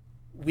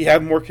we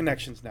have more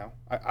connections now.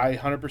 I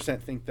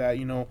 100% think that,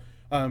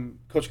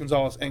 Coach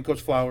Gonzalez and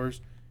Coach Flowers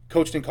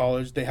coached in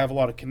college. They have a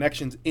lot of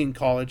connections in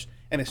college,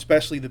 and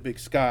especially the Big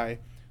Sky.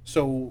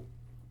 So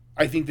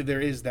I think that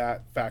there is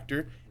that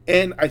factor,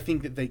 and I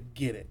think that they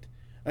get it.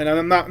 And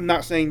I'm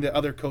not saying that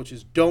other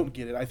coaches don't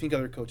get it. I think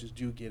other coaches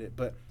do get it,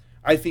 but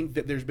I think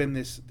that there's been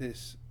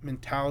this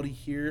mentality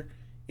here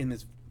in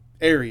this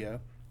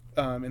area,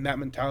 and that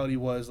mentality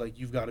was like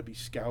you've got to be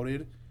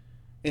scouted.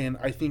 And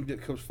I think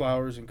that Coach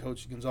Flowers and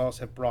Coach Gonzalez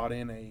have brought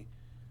in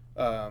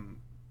kind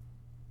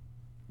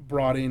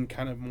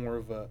of more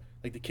of a,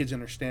 like, the kids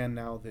understand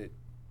now that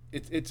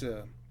it's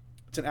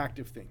an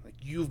active thing. Like,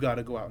 you've got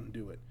to go out and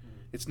do it. Mm-hmm.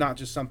 It's not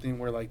just something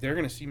where like they're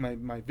gonna see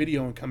my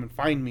video and come and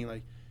find me.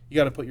 Like, you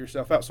got to put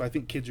yourself out. So I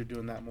think kids are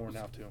doing that more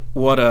now too.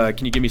 What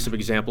can you give me some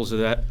examples of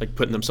that, like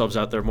putting themselves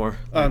out there more?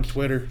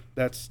 Twitter.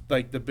 That's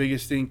like the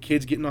biggest thing.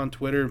 Kids getting on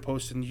Twitter and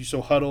posting. You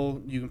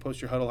can post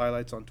your huddle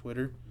highlights on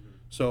Twitter. Mm-hmm.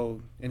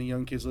 So any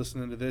young kids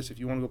listening to this, if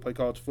you want to go play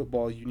college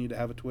football, you need to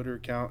have a Twitter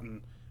account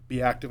and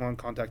be active on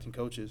contacting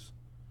coaches.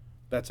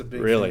 That's a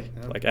big thing.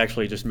 Yeah. Like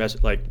actually just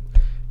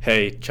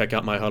hey, check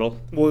out my huddle.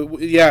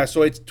 Well, yeah.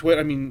 So it's Twitter.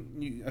 I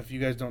mean, if you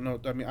guys don't know,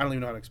 I don't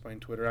even know how to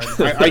explain Twitter.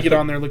 I get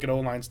on there and look at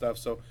O-line stuff.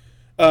 So.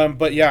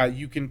 But yeah,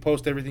 you can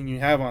post everything you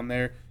have on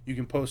there. You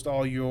can post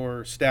all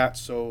your stats,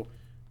 so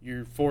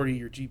your 40,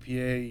 your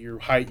GPA, your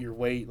height, your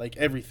weight, like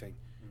everything.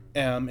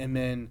 And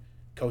then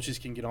coaches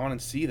can get on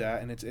and see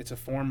that, and it's a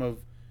form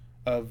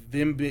of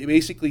them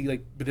basically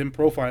like them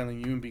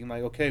profiling you and being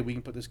like, okay, we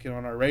can put this kid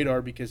on our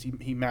radar because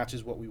he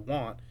matches what we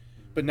want.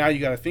 But now you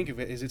got to think of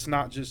it as it's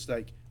not just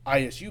like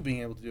ISU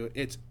being able to do it.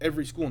 It's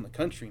every school in the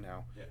country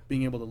now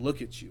being able to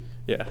look at you.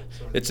 Yeah,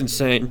 it's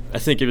insane. I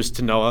think it was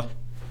Tanoa.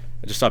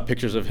 I just saw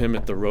pictures of him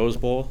at the Rose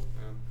Bowl.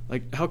 Yeah.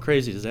 Like, how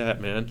crazy is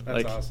that, man?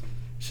 That's awesome.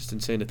 It's just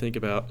insane to think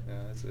about. Yeah,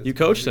 it's you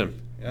coached him.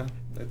 Yeah,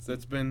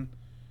 that's been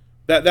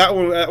that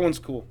one's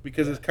cool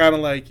because it's kind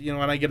of like, and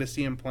I get to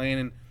see him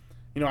playing,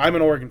 and I'm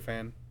an Oregon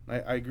fan.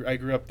 I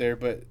grew up there,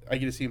 but I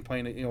get to see him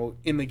playing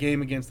in the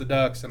game against the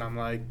Ducks, and I'm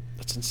like,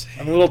 that's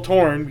insane. I'm a little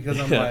torn because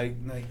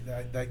I'm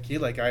like that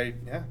kid,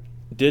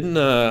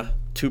 Didn't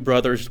two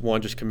brothers,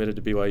 one just committed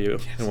to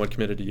BYU and one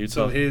committed to Utah?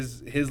 So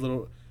his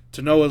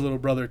Tanoa's little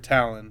brother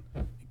Talon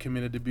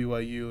committed to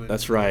BYU. And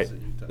that's right.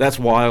 That's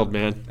wild,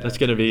 man. Yeah. That's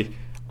gonna be.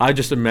 I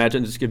just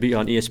imagine it's gonna be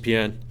on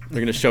ESPN. They're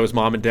gonna show his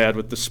mom and dad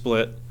with the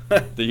split,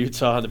 the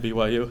Utah and the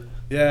BYU.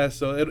 Yeah,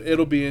 so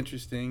it'll be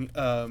interesting.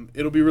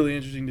 It'll be really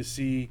interesting to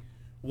see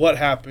what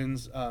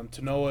happens.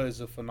 Tanoa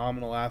is a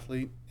phenomenal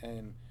athlete,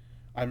 and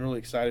I'm really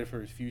excited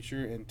for his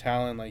future. And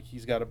Talon, like,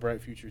 he's got a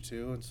bright future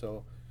too, and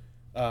so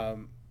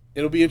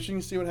it'll be interesting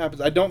to see what happens.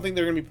 I don't think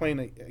they're gonna be playing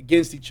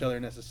against each other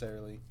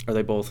necessarily. Are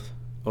they both?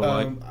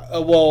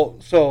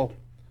 So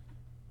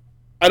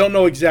I don't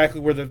know exactly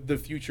where the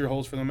future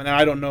holds for them, and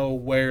I don't know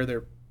where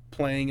they're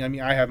playing. I mean,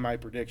 I have my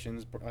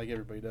predictions, like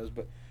everybody does,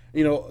 but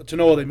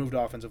Tanoa, they moved to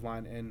offensive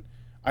line, and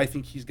I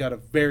think he's got a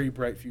very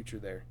bright future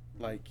there.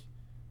 Like,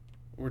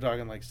 we're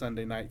talking like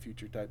Sunday night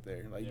future type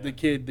there. Like, the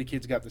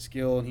kid's got the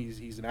skill, and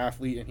he's an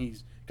athlete, and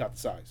he's got the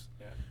size.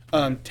 Yeah.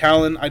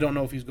 Talon, I don't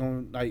know if he's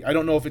going. I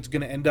don't know if it's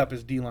going to end up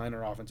as D-line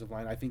or offensive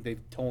line. I think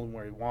they've told him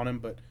where they want him,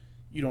 but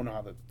you don't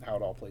know how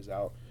it all plays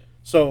out.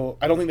 So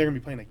I don't think they're going to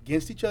be playing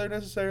against each other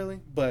necessarily,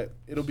 but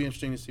it'll be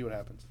interesting to see what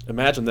happens.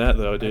 Imagine that,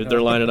 though, dude.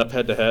 They're lining up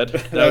head-to-head.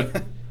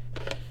 That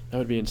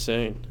would be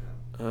insane.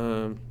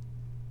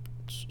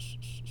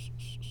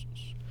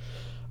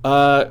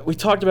 We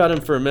talked about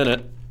him for a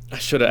minute. I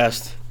should have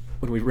asked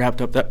when we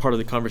wrapped up that part of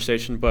the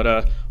conversation,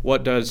 but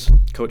what does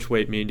Coach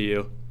Waite mean to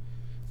you?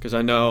 Because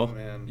I know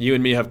you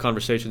and me have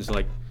conversations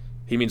like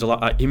he means a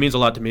lot. He means a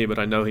lot to me, but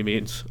I know he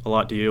means a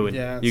lot to you,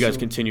 and you guys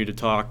continue to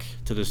talk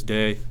to this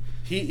day.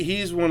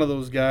 He's one of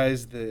those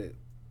guys that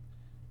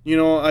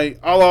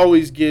I'll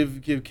always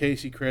give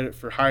Casey credit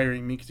for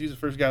hiring me because he's the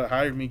first guy that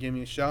hired me, gave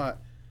me a shot.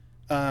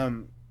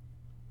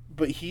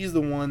 But he's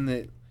the one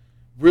that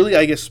really,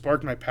 I guess,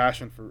 sparked my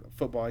passion for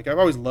football. Like, I've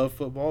always loved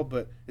football,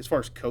 but as far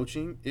as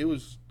coaching, it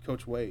was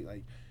Coach Wade.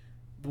 Like,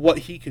 what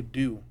he could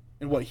do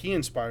and what he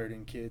inspired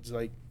in kids,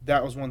 like,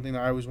 that was one thing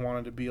that I always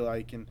wanted to be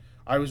like, and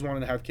I always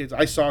wanted to have kids.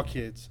 I saw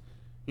kids,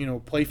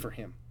 play for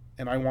him,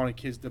 and I wanted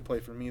kids to play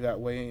for me that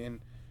way, and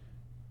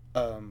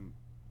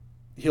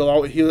he'll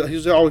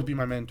always be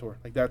my mentor.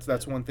 Like,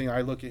 that's one thing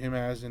I look at him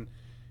as, and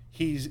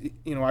he's,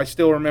 I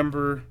still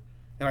remember,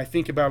 and I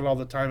think about it all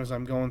the time as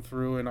I'm going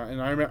through, and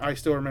I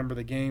still remember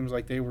the games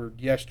like they were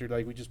yesterday.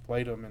 Like, we just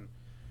played them,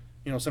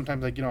 and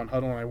sometimes I get on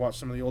Huddle and I watch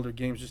some of the older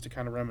games just to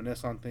kind of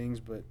reminisce on things.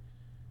 But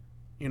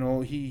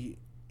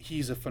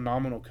he's a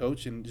phenomenal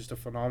coach and just a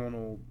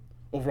phenomenal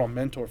overall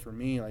mentor for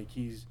me. Like,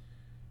 he's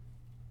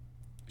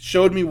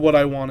showed me what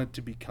I wanted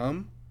to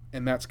become,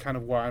 and that's kind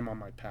of why I'm on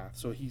my path.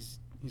 So he's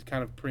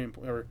kind of pretty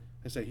important, or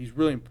I say he's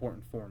really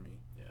important for me.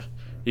 Yeah.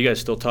 You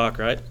guys still talk,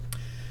 right?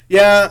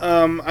 Yeah,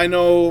 I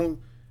know.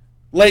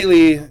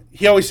 Lately,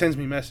 he always sends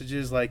me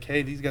messages like,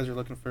 "Hey, these guys are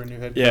looking for a new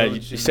head coach." Yeah,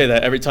 you say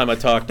that every time I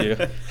talk to you.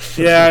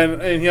 Yeah,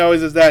 and he always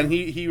does that, and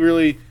he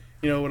really,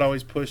 would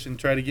always push and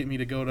try to get me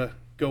to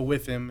go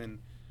with him,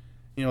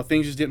 and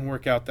things just didn't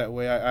work out that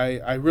way.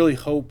 I really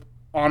hope,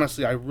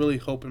 honestly, I really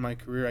hope in my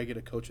career I get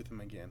to coach with him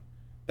again.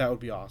 That would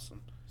be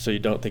awesome. So you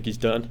don't think he's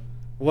done?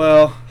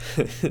 Well,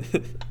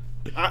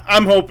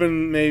 I'm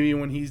hoping maybe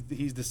when he's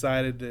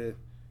decided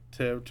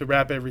to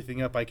wrap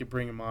everything up, I could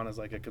bring him on as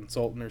like a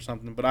consultant or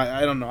something. But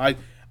I don't know. I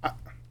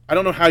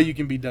don't know how you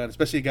can be done,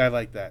 especially a guy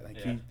like that. Like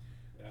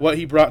what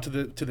he brought to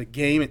the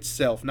game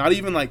itself, not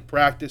even like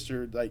practice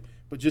or like,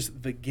 but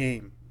just the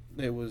game.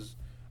 It was.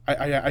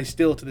 I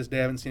still to this day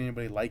haven't seen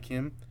anybody like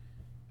him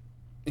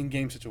in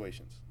game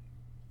situations.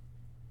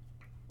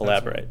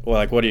 Elaborate. Well,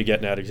 like, what are you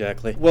getting at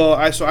exactly? Well,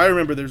 I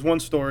remember there's one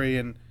story,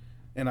 and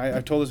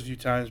I've told this a few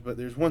times, but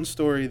there's one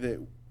story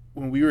that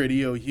when we were at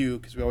EOU,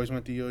 because we always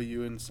went to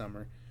EOU in the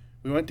summer,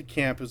 we went to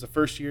camp. It was the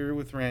first year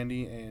with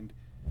Randy, and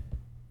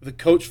the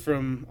coach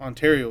from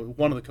Ontario,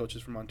 one of the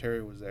coaches from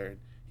Ontario was there. And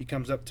he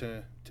comes up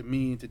to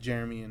me, to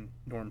Jeremy, and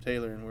Norm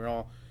Taylor, and we're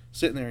all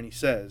sitting there, and he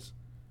says,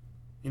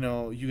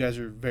 you guys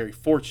are very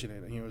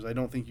fortunate. And he goes, I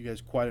don't think you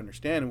guys quite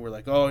understand. And we're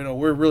like, oh,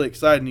 we're really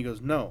excited. And he goes,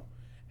 no,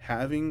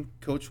 having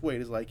Coach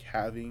Wade is like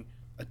having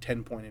a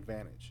 10-point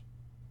advantage.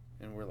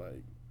 And we're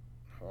like,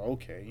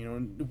 okay,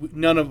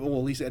 none of, well,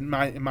 at least in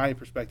my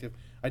perspective,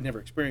 I'd never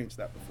experienced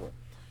that before.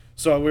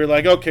 So we were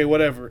like, okay,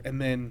 whatever.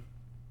 And then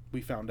we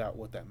found out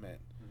what that meant.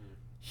 Mm-hmm.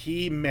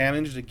 He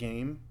managed a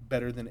game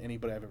better than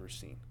anybody I've ever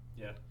seen.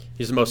 Yeah,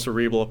 he's the most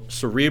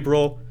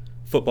cerebral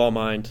football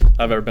mind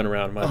I've ever been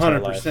around in my entire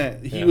life.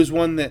 100%. He was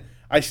one that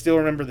I still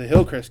remember the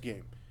Hillcrest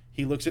game.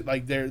 He looks at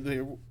like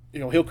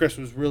Hillcrest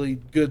was really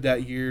good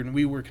that year, and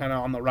we were kind of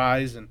on the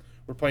rise, and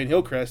we're playing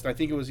Hillcrest. I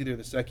think it was either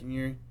the second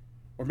year,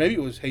 or maybe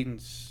it was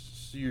Hayden's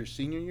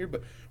senior year,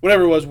 but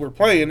whatever it was, we're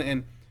playing,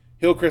 and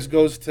Hillcrest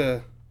goes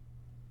to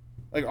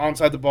like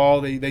onside the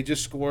ball. They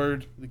just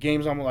scored. The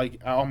game's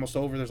almost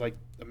over. There's like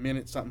a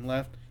minute something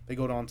left. They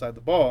go to onside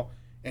the ball,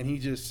 and he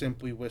just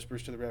simply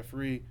whispers to the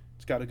referee,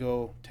 "It's got to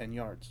go 10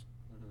 yards,"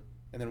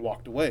 and then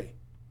walked away.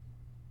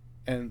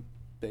 And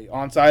they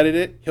onsided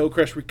it.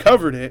 Hillcrest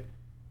recovered it,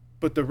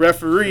 but the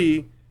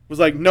referee was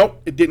like,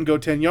 "Nope, it didn't go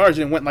 10 yards,"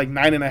 and it went like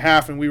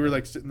 9.5, and we were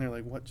like sitting there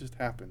like, "What just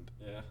happened?"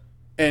 Yeah.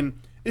 And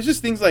it's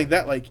just things like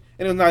that, like,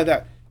 and it was not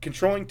that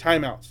controlling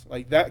timeouts.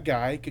 Like, that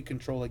guy could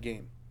control a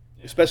game,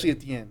 especially at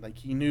the end. Like,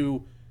 he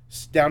knew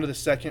down to the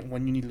second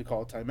when you needed to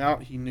call a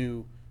timeout. He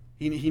knew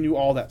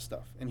all that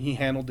stuff, and he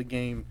handled the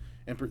game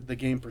and the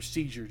game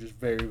procedure just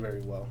very,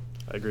 very well.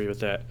 I agree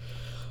with that.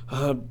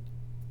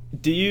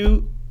 Do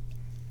you,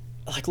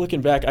 like,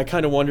 looking back, I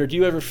kind of wonder, do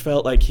you ever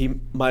felt like he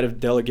might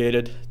have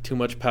delegated too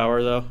much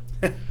power, though?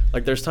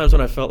 Like, there's times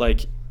when I felt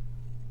like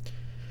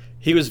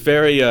he was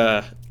very,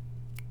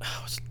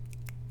 what's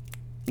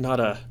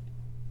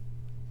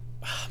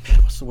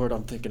the word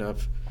I'm thinking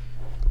of?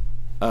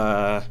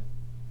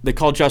 They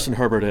called Justin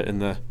Herbert it in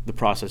the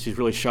process. He's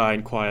really shy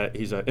and quiet.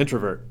 He's an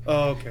introvert.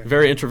 Oh, okay.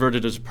 Very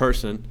introverted as a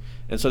person.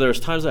 And so there was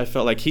times that I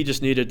felt like he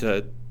just needed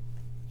to,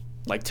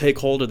 like, take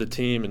hold of the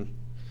team. And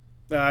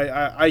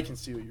I can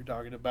see what you're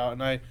talking about.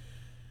 And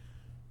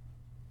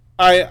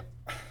I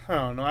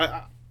don't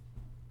know.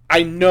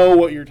 I know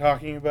what you're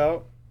talking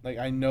about. Like,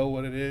 I know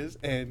what it is.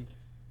 And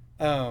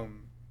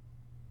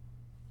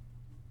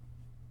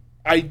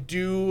I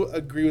do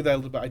agree with that a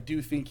little bit. I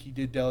do think he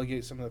did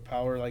delegate some of the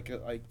power, like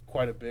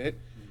quite a bit.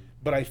 Mm-hmm.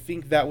 But I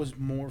think that was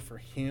more for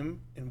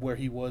him and where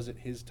he was at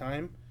his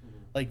time.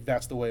 Mm-hmm. Like,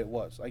 that's the way it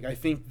was. Like, I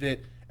think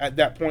that at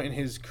that point in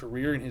his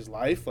career, in his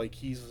life, like,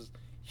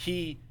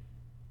 he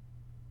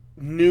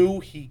knew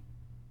he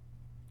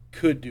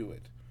could do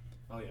it.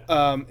 Oh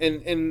yeah.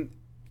 And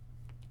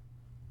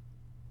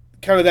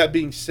kind of that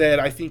being said,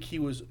 I think he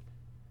was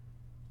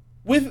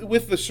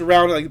with the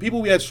surrounding, like the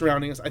people we had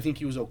surrounding us. I think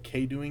he was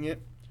okay doing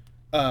it.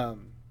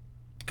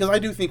 Because I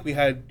do think we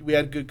had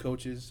good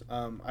coaches.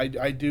 I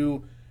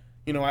do,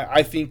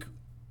 I think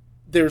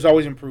there's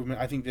always improvement.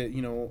 I think that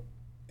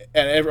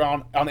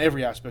on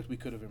every aspect we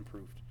could have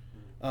improved.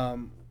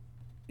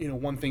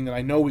 One thing that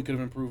I know we could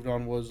have improved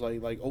on was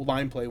like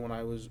O-line play when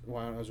I was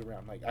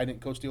around. Like I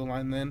didn't coach the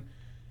O-line then,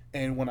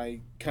 and when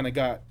I kind of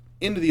got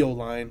into the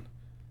O-line,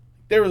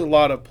 there was a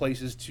lot of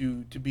places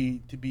to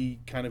be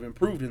kind of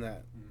improved in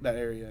that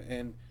area.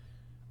 And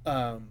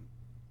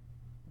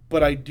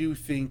but I do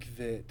think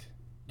that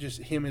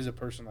just him as a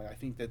person, like I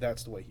think that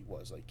that's the way he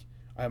was. Like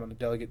I'm going to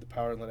delegate the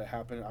power and let it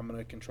happen. I'm going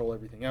to control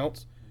everything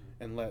else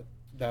and let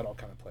that all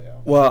kind of play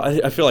out. Well,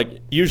 I feel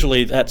like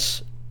usually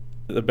that's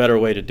the better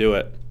way to do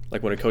it.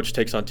 Like when a coach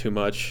takes on too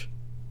much,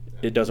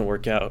 it doesn't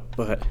work out.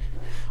 But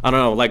I don't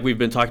know, like we've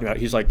been talking about,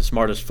 he's like the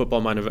smartest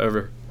football mind I've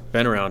ever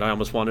been around. I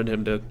almost wanted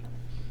him to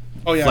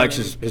flex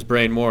his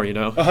brain more,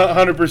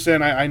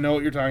 100%. I know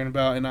what you're talking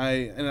about, and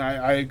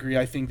I agree.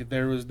 I think that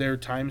there are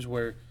times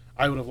where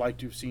I would have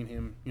liked to have seen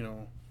him,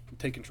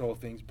 take control of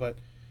things. But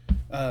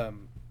I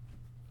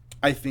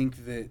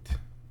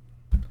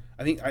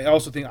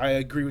also think I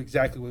agree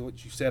exactly with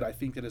what you said. I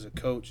think that as a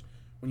coach,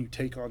 when you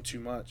take on too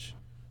much,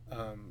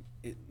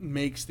 it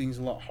makes things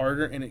a lot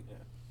harder, and it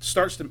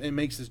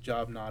makes this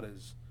job not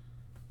as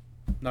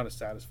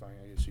satisfying,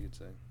 I guess you could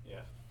say.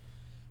 Yeah.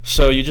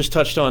 So you just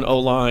touched on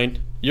O-line.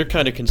 You're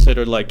kind of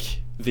considered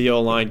like the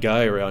O-line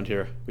guy around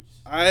here.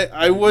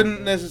 I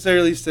wouldn't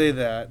necessarily say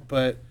that,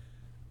 but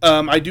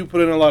I do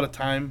put in a lot of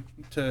time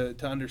to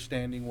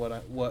understanding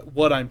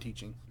what I'm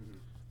teaching.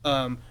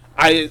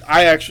 I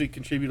actually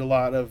contribute a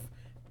lot of.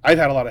 I've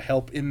had a lot of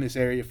help in this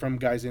area from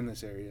guys in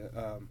this area.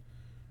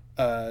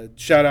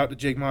 Shout out to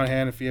Jake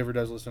Monahan if he ever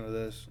does listen to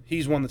this.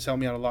 He's one that's helped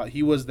me out a lot.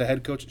 He was the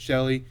head coach at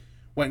Shelley,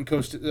 went and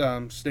coached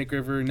at Snake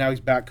River, and now he's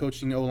back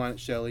coaching the O-line at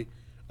Shelley.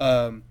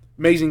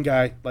 Amazing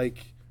guy, like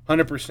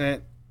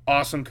 100%,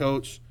 awesome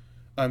coach.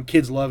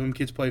 Kids love him,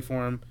 kids play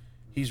for him.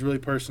 He's really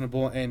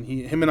personable, and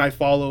him and I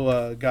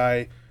follow a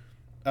guy.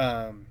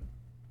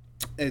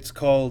 It's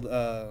called,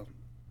 or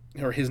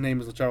his name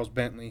is Charles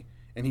Bentley,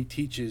 and he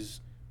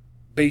teaches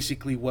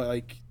basically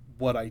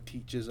what I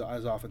teach as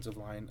offensive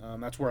line.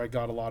 That's where I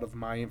got a lot of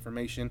my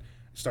information.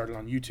 I started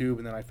on YouTube,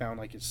 and then I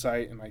found his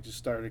site, and I just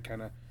started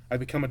I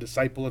become a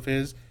disciple of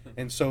his,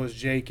 and so is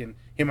Jake, and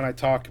him and I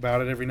talk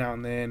about it every now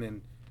and then,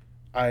 and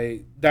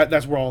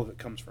that's where all of it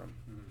comes from.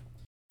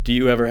 Do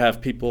you ever have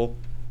people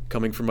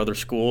coming from other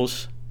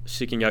schools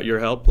seeking out your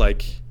help,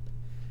 like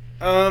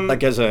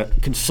as a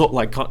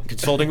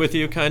consulting with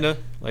you, kind of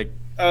like?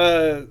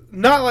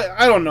 Not like,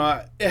 I don't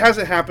know. It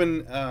hasn't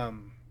happened.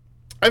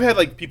 I've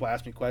had people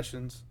ask me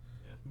questions,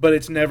 but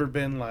it's never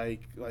been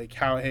like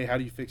how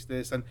do you fix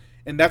this, and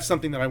that's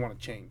something that I want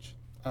to change.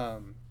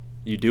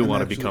 You do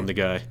want to become the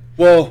guy.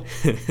 Well,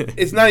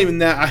 it's not even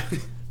that.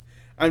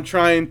 I'm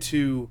trying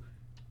to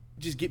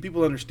just get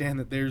people to understand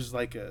that there's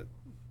like a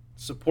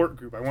support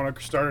group. I want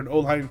to start an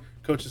O-line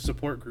coaches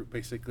support group,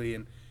 basically.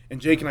 And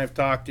Jake and I have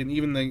talked, and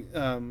even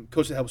the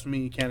coach that helps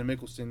me, Cannon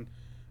Mickelson,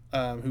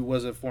 who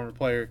was a former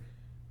player,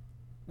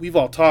 we've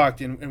all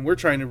talked, and we're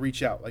trying to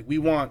reach out. Like, we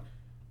want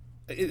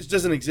 – it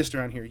doesn't exist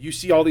around here. You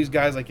see all these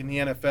guys, like, in the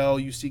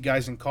NFL. You see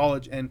guys in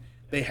college, and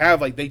they have,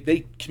 like,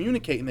 they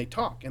communicate and they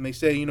talk. And they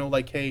say,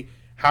 hey,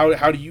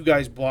 how do you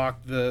guys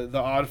block the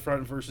odd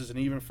front versus an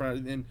even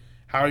front? And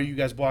how are you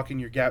guys blocking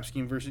your gap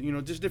scheme versus,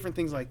 just different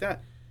things like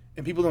that.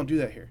 And people don't do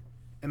that here.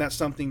 And that's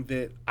something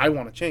that I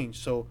want to change.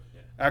 So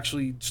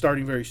actually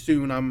starting very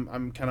soon,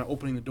 I'm kind of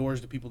opening the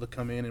doors to people to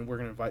come in, and we're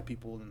going to invite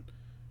people and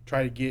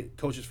try to get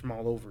coaches from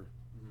all over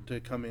to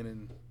come in.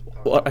 And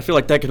well, I feel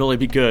like that can only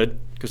be good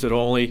because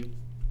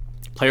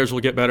players will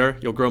get better.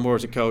 You'll grow more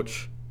as a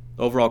coach.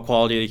 The overall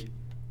quality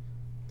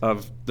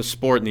of the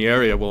sport in the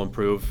area will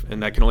improve,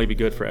 and that can only be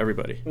good for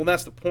everybody. Well,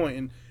 that's the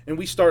point. And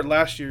we started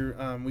last year.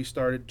 We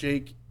started,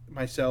 Jake,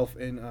 myself,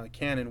 and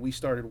Cannon. We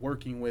started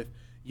working with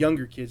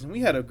younger kids, and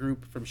we had a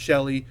group from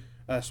Shelley,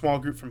 a small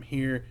group from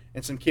here,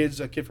 and some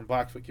kids, a kid from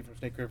Blackfoot, kid from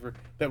Snake River,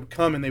 that would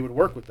come and they would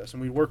work with us,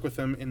 and we'd work with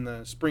them in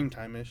the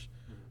springtime-ish.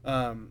 We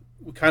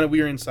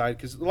were inside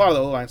because a lot of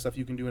the O-line stuff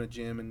you can do in a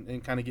gym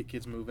and kind of get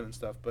kids moving and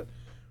stuff, but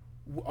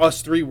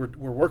us three were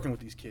working with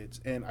these kids,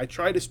 and I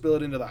tried to spill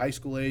it into the high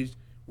school age.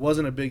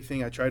 Wasn't a big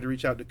thing. I tried to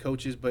reach out to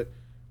coaches, but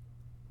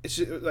it's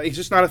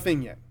just not a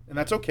thing yet, and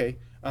that's okay.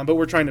 But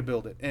we're trying to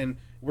build it, and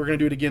we're going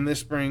to do it again this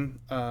spring.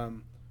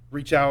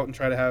 Reach out and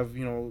try to have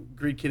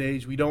grade kid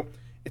age.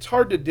 It's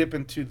hard to dip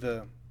into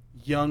the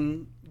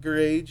younger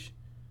age,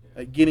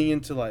 like getting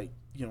into 4th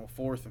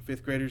and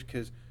 5th graders,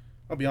 because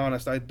I'll be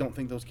honest, I don't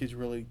think those kids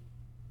really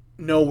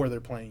know where they're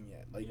playing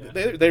yet.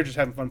 They're just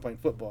having fun playing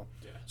football.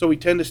 Yeah. So we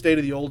tend to stay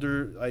to the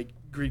older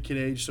grade kid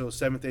age, so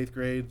 7th, 8th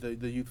grade,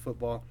 the youth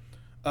football.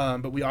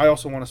 But I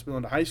also want to spill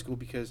into high school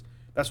because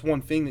that's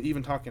one thing that,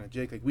 even talking to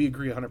Jake, we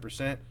agree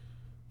 100%.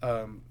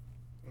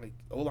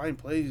 O-line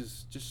play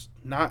is just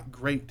not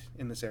great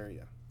in this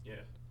area. Yeah.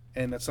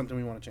 And that's something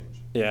we want to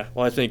change. Yeah.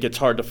 Well, I think it's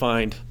hard to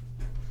find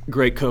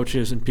great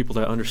coaches and people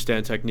that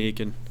understand technique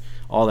and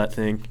all that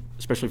thing,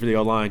 especially for the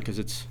O-line, because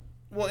it's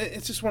 – well,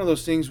 it's just one of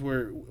those things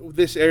where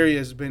this area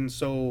has been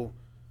so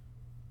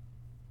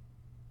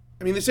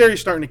I mean, this area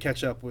is starting to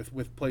catch up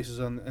with places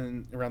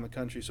around the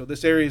country. So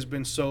this area has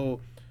been so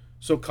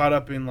caught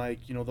up in,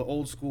 like, you know, the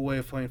old school way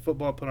of playing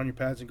football, put on your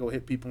pads and go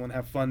hit people and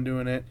have fun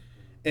doing it.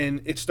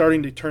 And it's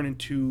starting to turn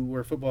into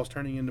where football is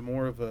turning into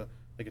more of a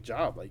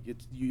job. Like,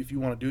 if you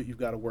want to do it, you've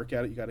got to work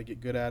at it. You got to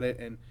get good at it.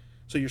 And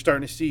so you're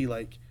starting to see,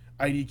 like,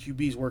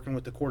 IDQBs working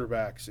with the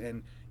quarterbacks,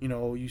 and, you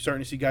know, you're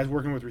starting to see guys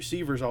working with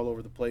receivers all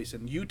over the place.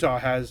 And Utah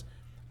has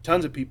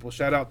tons of people.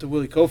 Shout out to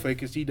Willie Kofe,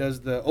 because he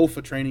does the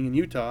OFA training in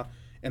Utah,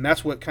 and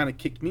that's what kind of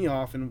kicked me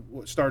off and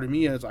what started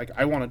me as, like,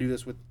 I want to do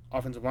this with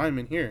offensive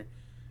linemen here.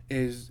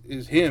 Is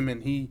him,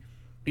 and he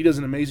does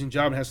an amazing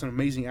job and has some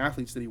amazing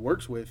athletes that he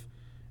works with,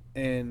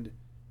 and,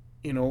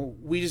 you know,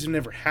 we just have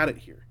never had it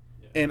here.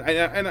 Yeah.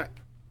 And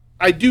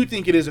I do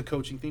think it is a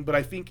coaching thing, but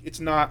I think it's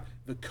not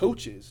the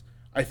coaches.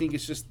 I think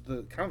it's just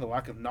the kind of the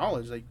lack of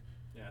knowledge. Like,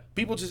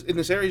 people just in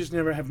this area just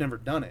have never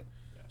done it.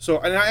 Yeah. So,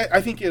 and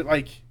I think it,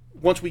 like,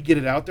 once we get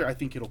it out there, I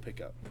think it'll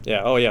pick up.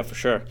 Yeah. Oh yeah, for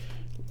sure.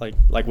 Like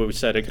what we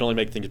said, it can only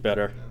make things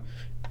better.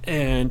 Yeah.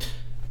 And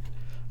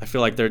I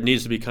feel like there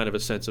needs to be kind of a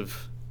sense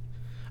of,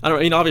 I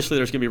mean, obviously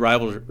there's going to be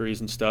rivalries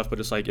and stuff, but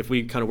it's like if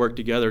we kind of work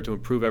together to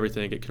improve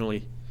everything, it can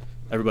only,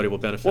 everybody will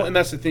benefit. Well, and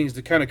that's the thing, is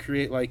to kind of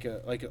create like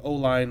an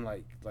O-line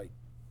like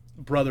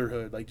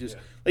brotherhood, like, just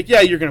like,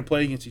 yeah, you're going to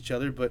play against each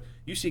other, but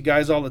you see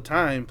guys all the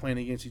time playing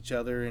against each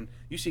other, and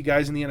you see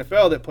guys in the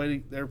NFL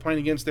they're playing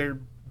against their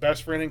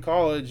best friend in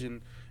college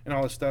and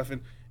all this stuff,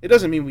 and it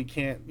doesn't mean we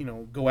can't, you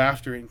know, go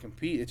after it and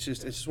compete. It's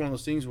just one of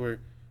those things where,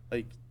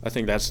 like, I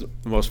think that's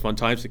the most fun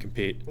times to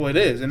compete. Well, it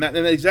is, and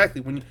exactly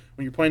when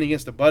you're playing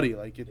against a buddy,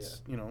 like,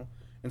 it's you know,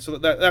 and so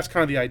that's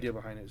kind of the idea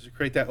behind it, is to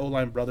create that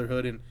O-line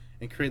brotherhood and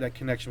create that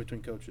connection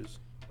between coaches.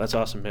 That's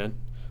awesome, man.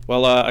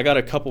 Well, I got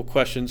a couple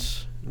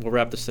questions. We'll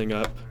wrap this thing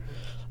up.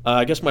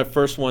 I guess my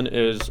first one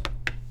is,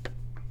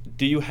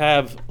 do you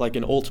have, like,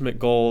 an ultimate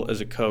goal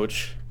as a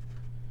coach?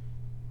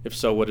 If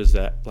so, what is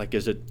that? Like,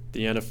 is it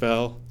the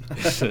NFL?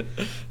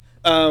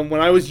 When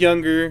I was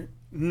younger,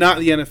 not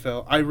the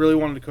NFL. I really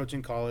wanted to coach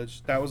in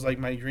college. That was, like,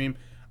 my dream.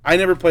 I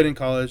never played in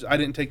college. I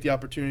didn't take the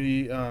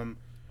opportunity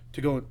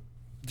to go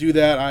do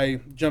that. I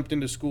jumped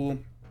into school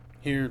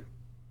here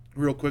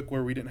real quick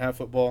where we didn't have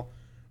football,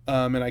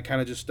 and I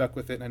kind of just stuck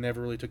with it, and I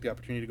never really took the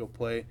opportunity to go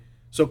play.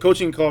 So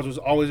coaching in college was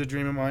always a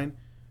dream of mine.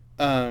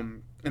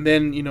 And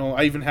then, you know,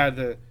 I even had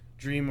the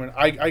dream when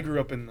I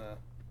grew up in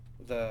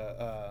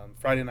the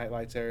Friday Night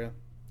Lights area.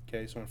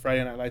 Okay, so when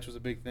Friday Night Lights was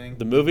a big thing.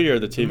 The movie or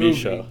the TV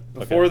show?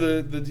 Before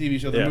the TV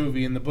show, the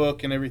movie and the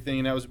book and everything,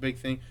 and that was a big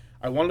thing.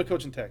 I wanted to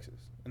coach in Texas,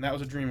 and that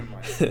was a dream of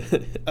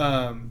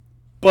mine.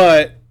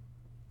 But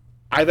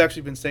I've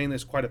actually been saying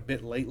this quite a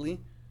bit lately,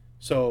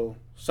 so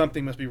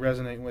something must be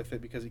resonating with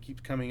it, because it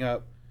keeps coming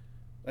up.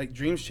 Like,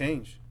 dreams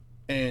change,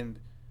 and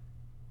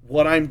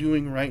what I'm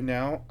doing right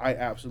now, I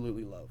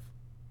absolutely love.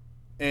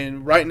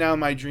 And right now,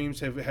 my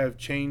dreams have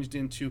changed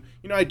into,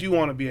 you know, I do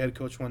want to be a head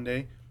coach one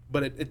day,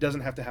 but it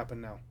doesn't have to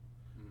happen now.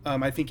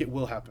 I think it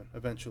will happen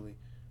eventually.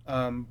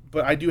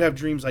 But I do have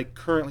dreams, like,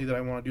 currently, that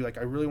I want to do. Like,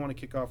 I really want to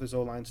kick off this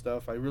O-line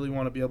stuff. I really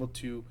want to be able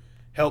to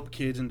help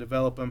kids and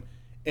develop them.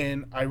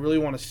 And I really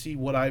want to see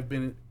what I've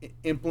been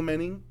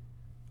implementing.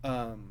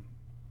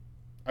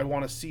 I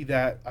want to see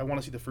that. I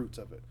want to see the fruits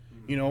of it.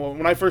 You know,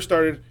 when I first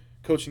started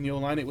coaching the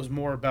O-line, it was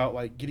more about,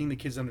 like, getting the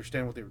kids to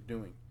understand what they were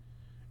doing.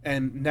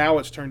 And now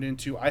it's turned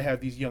into, I have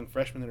these young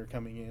freshmen that are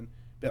coming in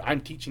that I'm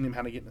teaching them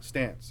how to get in a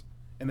stance.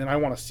 And then I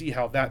want to see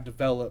how that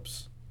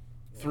develops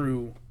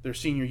through their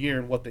senior year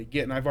and what they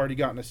get. And I've already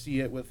gotten to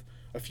see it with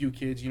a few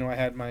kids. You know, I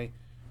had my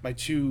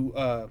two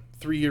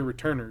 3-year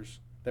returners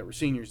that were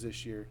seniors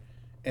this year,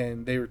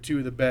 and they were two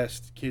of the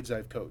best kids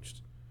I've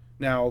coached.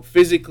 Now,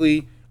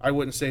 physically, I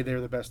wouldn't say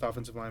they're the best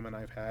offensive linemen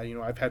I've had. You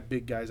know, I've had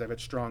big guys, I've had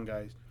strong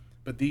guys.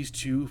 But these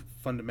two,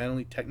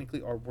 fundamentally,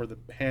 technically, were the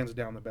hands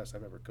down the best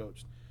I've ever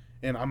coached.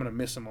 And I'm going to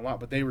miss them a lot.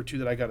 But they were two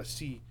that I got to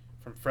see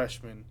from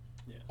freshmen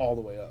all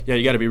the way up. Yeah,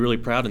 you got to be really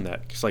proud in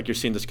that. Because, like, you're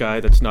seeing this guy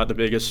that's not the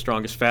biggest,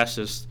 strongest,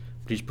 fastest,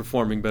 but he's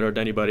performing better than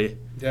anybody.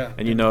 Yeah.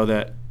 And you know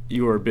that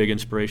you were a big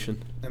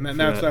inspiration. And then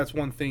that's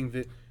one thing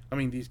that, I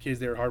mean, these kids,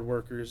 they were hard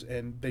workers,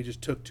 and they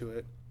just took to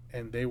it,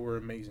 and they were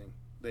amazing.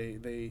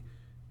 They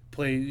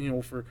played, you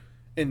know,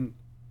 and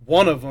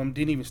one of them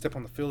didn't even step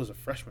on the field as a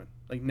freshman,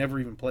 like, never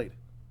even played.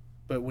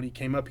 But when he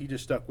came up, he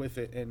just stuck with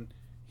it, and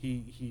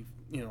he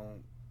you know,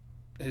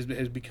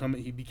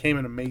 he became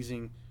an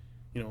amazing,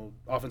 you know,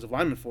 offensive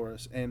lineman for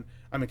us, and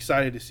I'm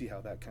excited to see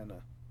how that kind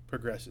of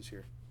progresses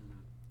here.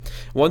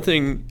 One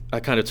thing I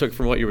kind of took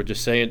from what you were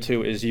just saying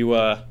too is you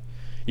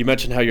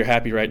mentioned how you're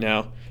happy right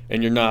now,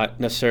 and you're not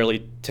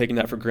necessarily taking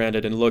that for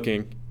granted and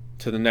looking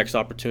to the next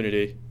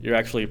opportunity. You're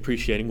actually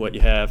appreciating what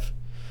you have,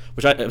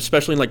 which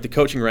especially in, like, the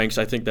coaching ranks,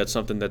 I think that's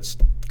something that's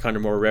kind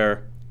of more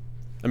rare.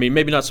 I mean,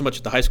 maybe not so much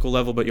at the high school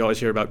level, but you always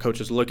hear about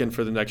coaches looking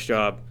for the next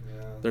job.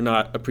 Yeah. They're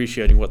not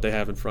appreciating what they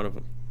have in front of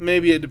them.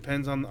 Maybe it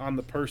depends on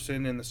the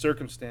person and the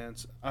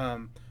circumstance.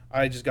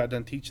 I just got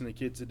done teaching the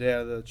kids today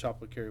out of the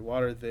Chopwood Carry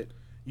Water that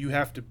you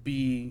have to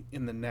be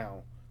in the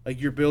now. Like,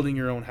 you're building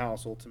your own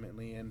house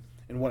ultimately, and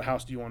what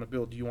house do you want to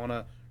build? Do you want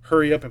to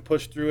hurry up and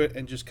push through it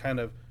and just kind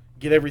of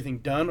get everything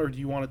done, or do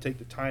you want to take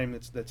the time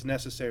that's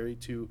necessary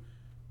to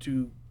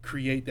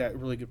create that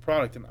really good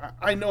product? And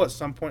I know at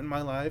some point in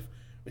my life,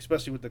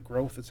 especially with the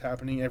growth that's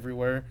happening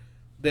everywhere,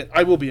 that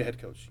I will be a head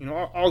coach. You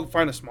know, I'll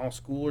find a small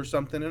school or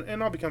something,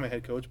 and I'll become a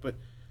head coach. But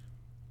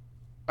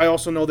I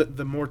also know that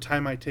the more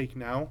time I take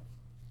now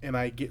and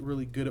I get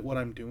really good at what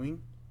I'm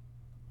doing,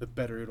 the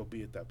better it'll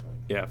be at that point.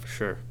 Yeah, for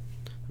sure.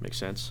 That makes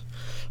sense.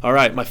 All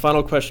right, my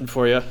final question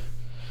for you.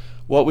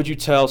 What would you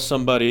tell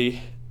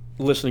somebody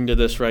listening to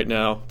this right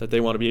now that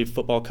they want to be a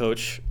football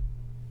coach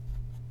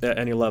at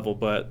any level,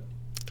 but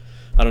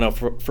I don't know,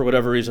 for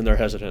whatever reason they're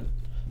hesitant?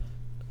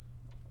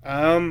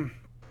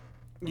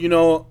 You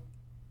know,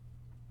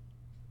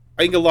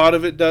 I think a lot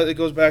of it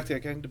goes back to,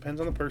 it depends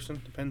on the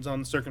person, depends on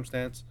the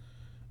circumstance.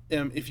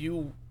 If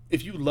you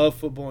love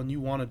football and you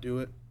want to do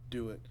it,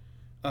 do it.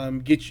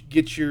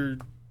 Get your,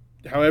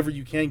 however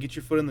you can, get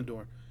your foot in the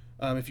door.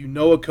 If you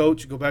know a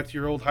coach, go back to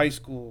your old high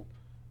school.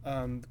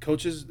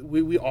 Coaches,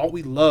 we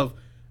love.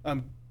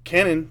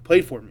 Cannon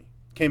played for me,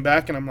 came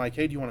back, and I'm like,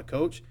 hey, do you want to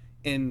coach?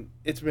 And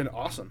it's been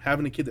awesome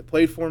having a kid that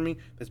played for me,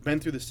 that's been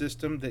through the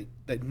system,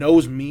 that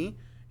knows me.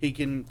 He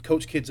can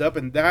coach kids up,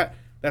 and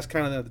that's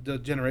kind of the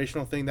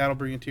generational thing. That'll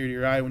bring a tear to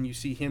your eye when you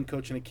see him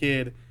coaching a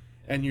kid,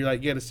 and you're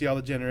like, you got to see all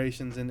the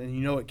generations, and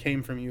you know it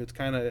came from you. It's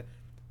kind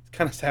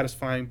of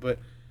satisfying, but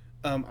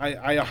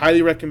I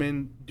highly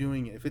recommend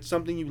doing it. If it's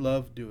something you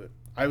love, do it.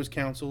 I was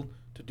counseled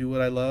to do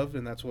what I love,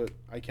 and that's what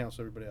I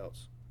counsel everybody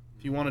else.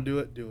 If you want to do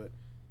it, do it.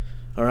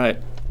 All right.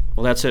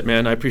 Well, that's it,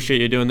 man. I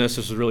appreciate you doing this.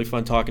 This was really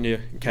fun talking to you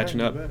and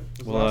catching up. It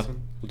was We'll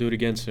awesome. we'll do it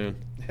again soon.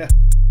 Yeah.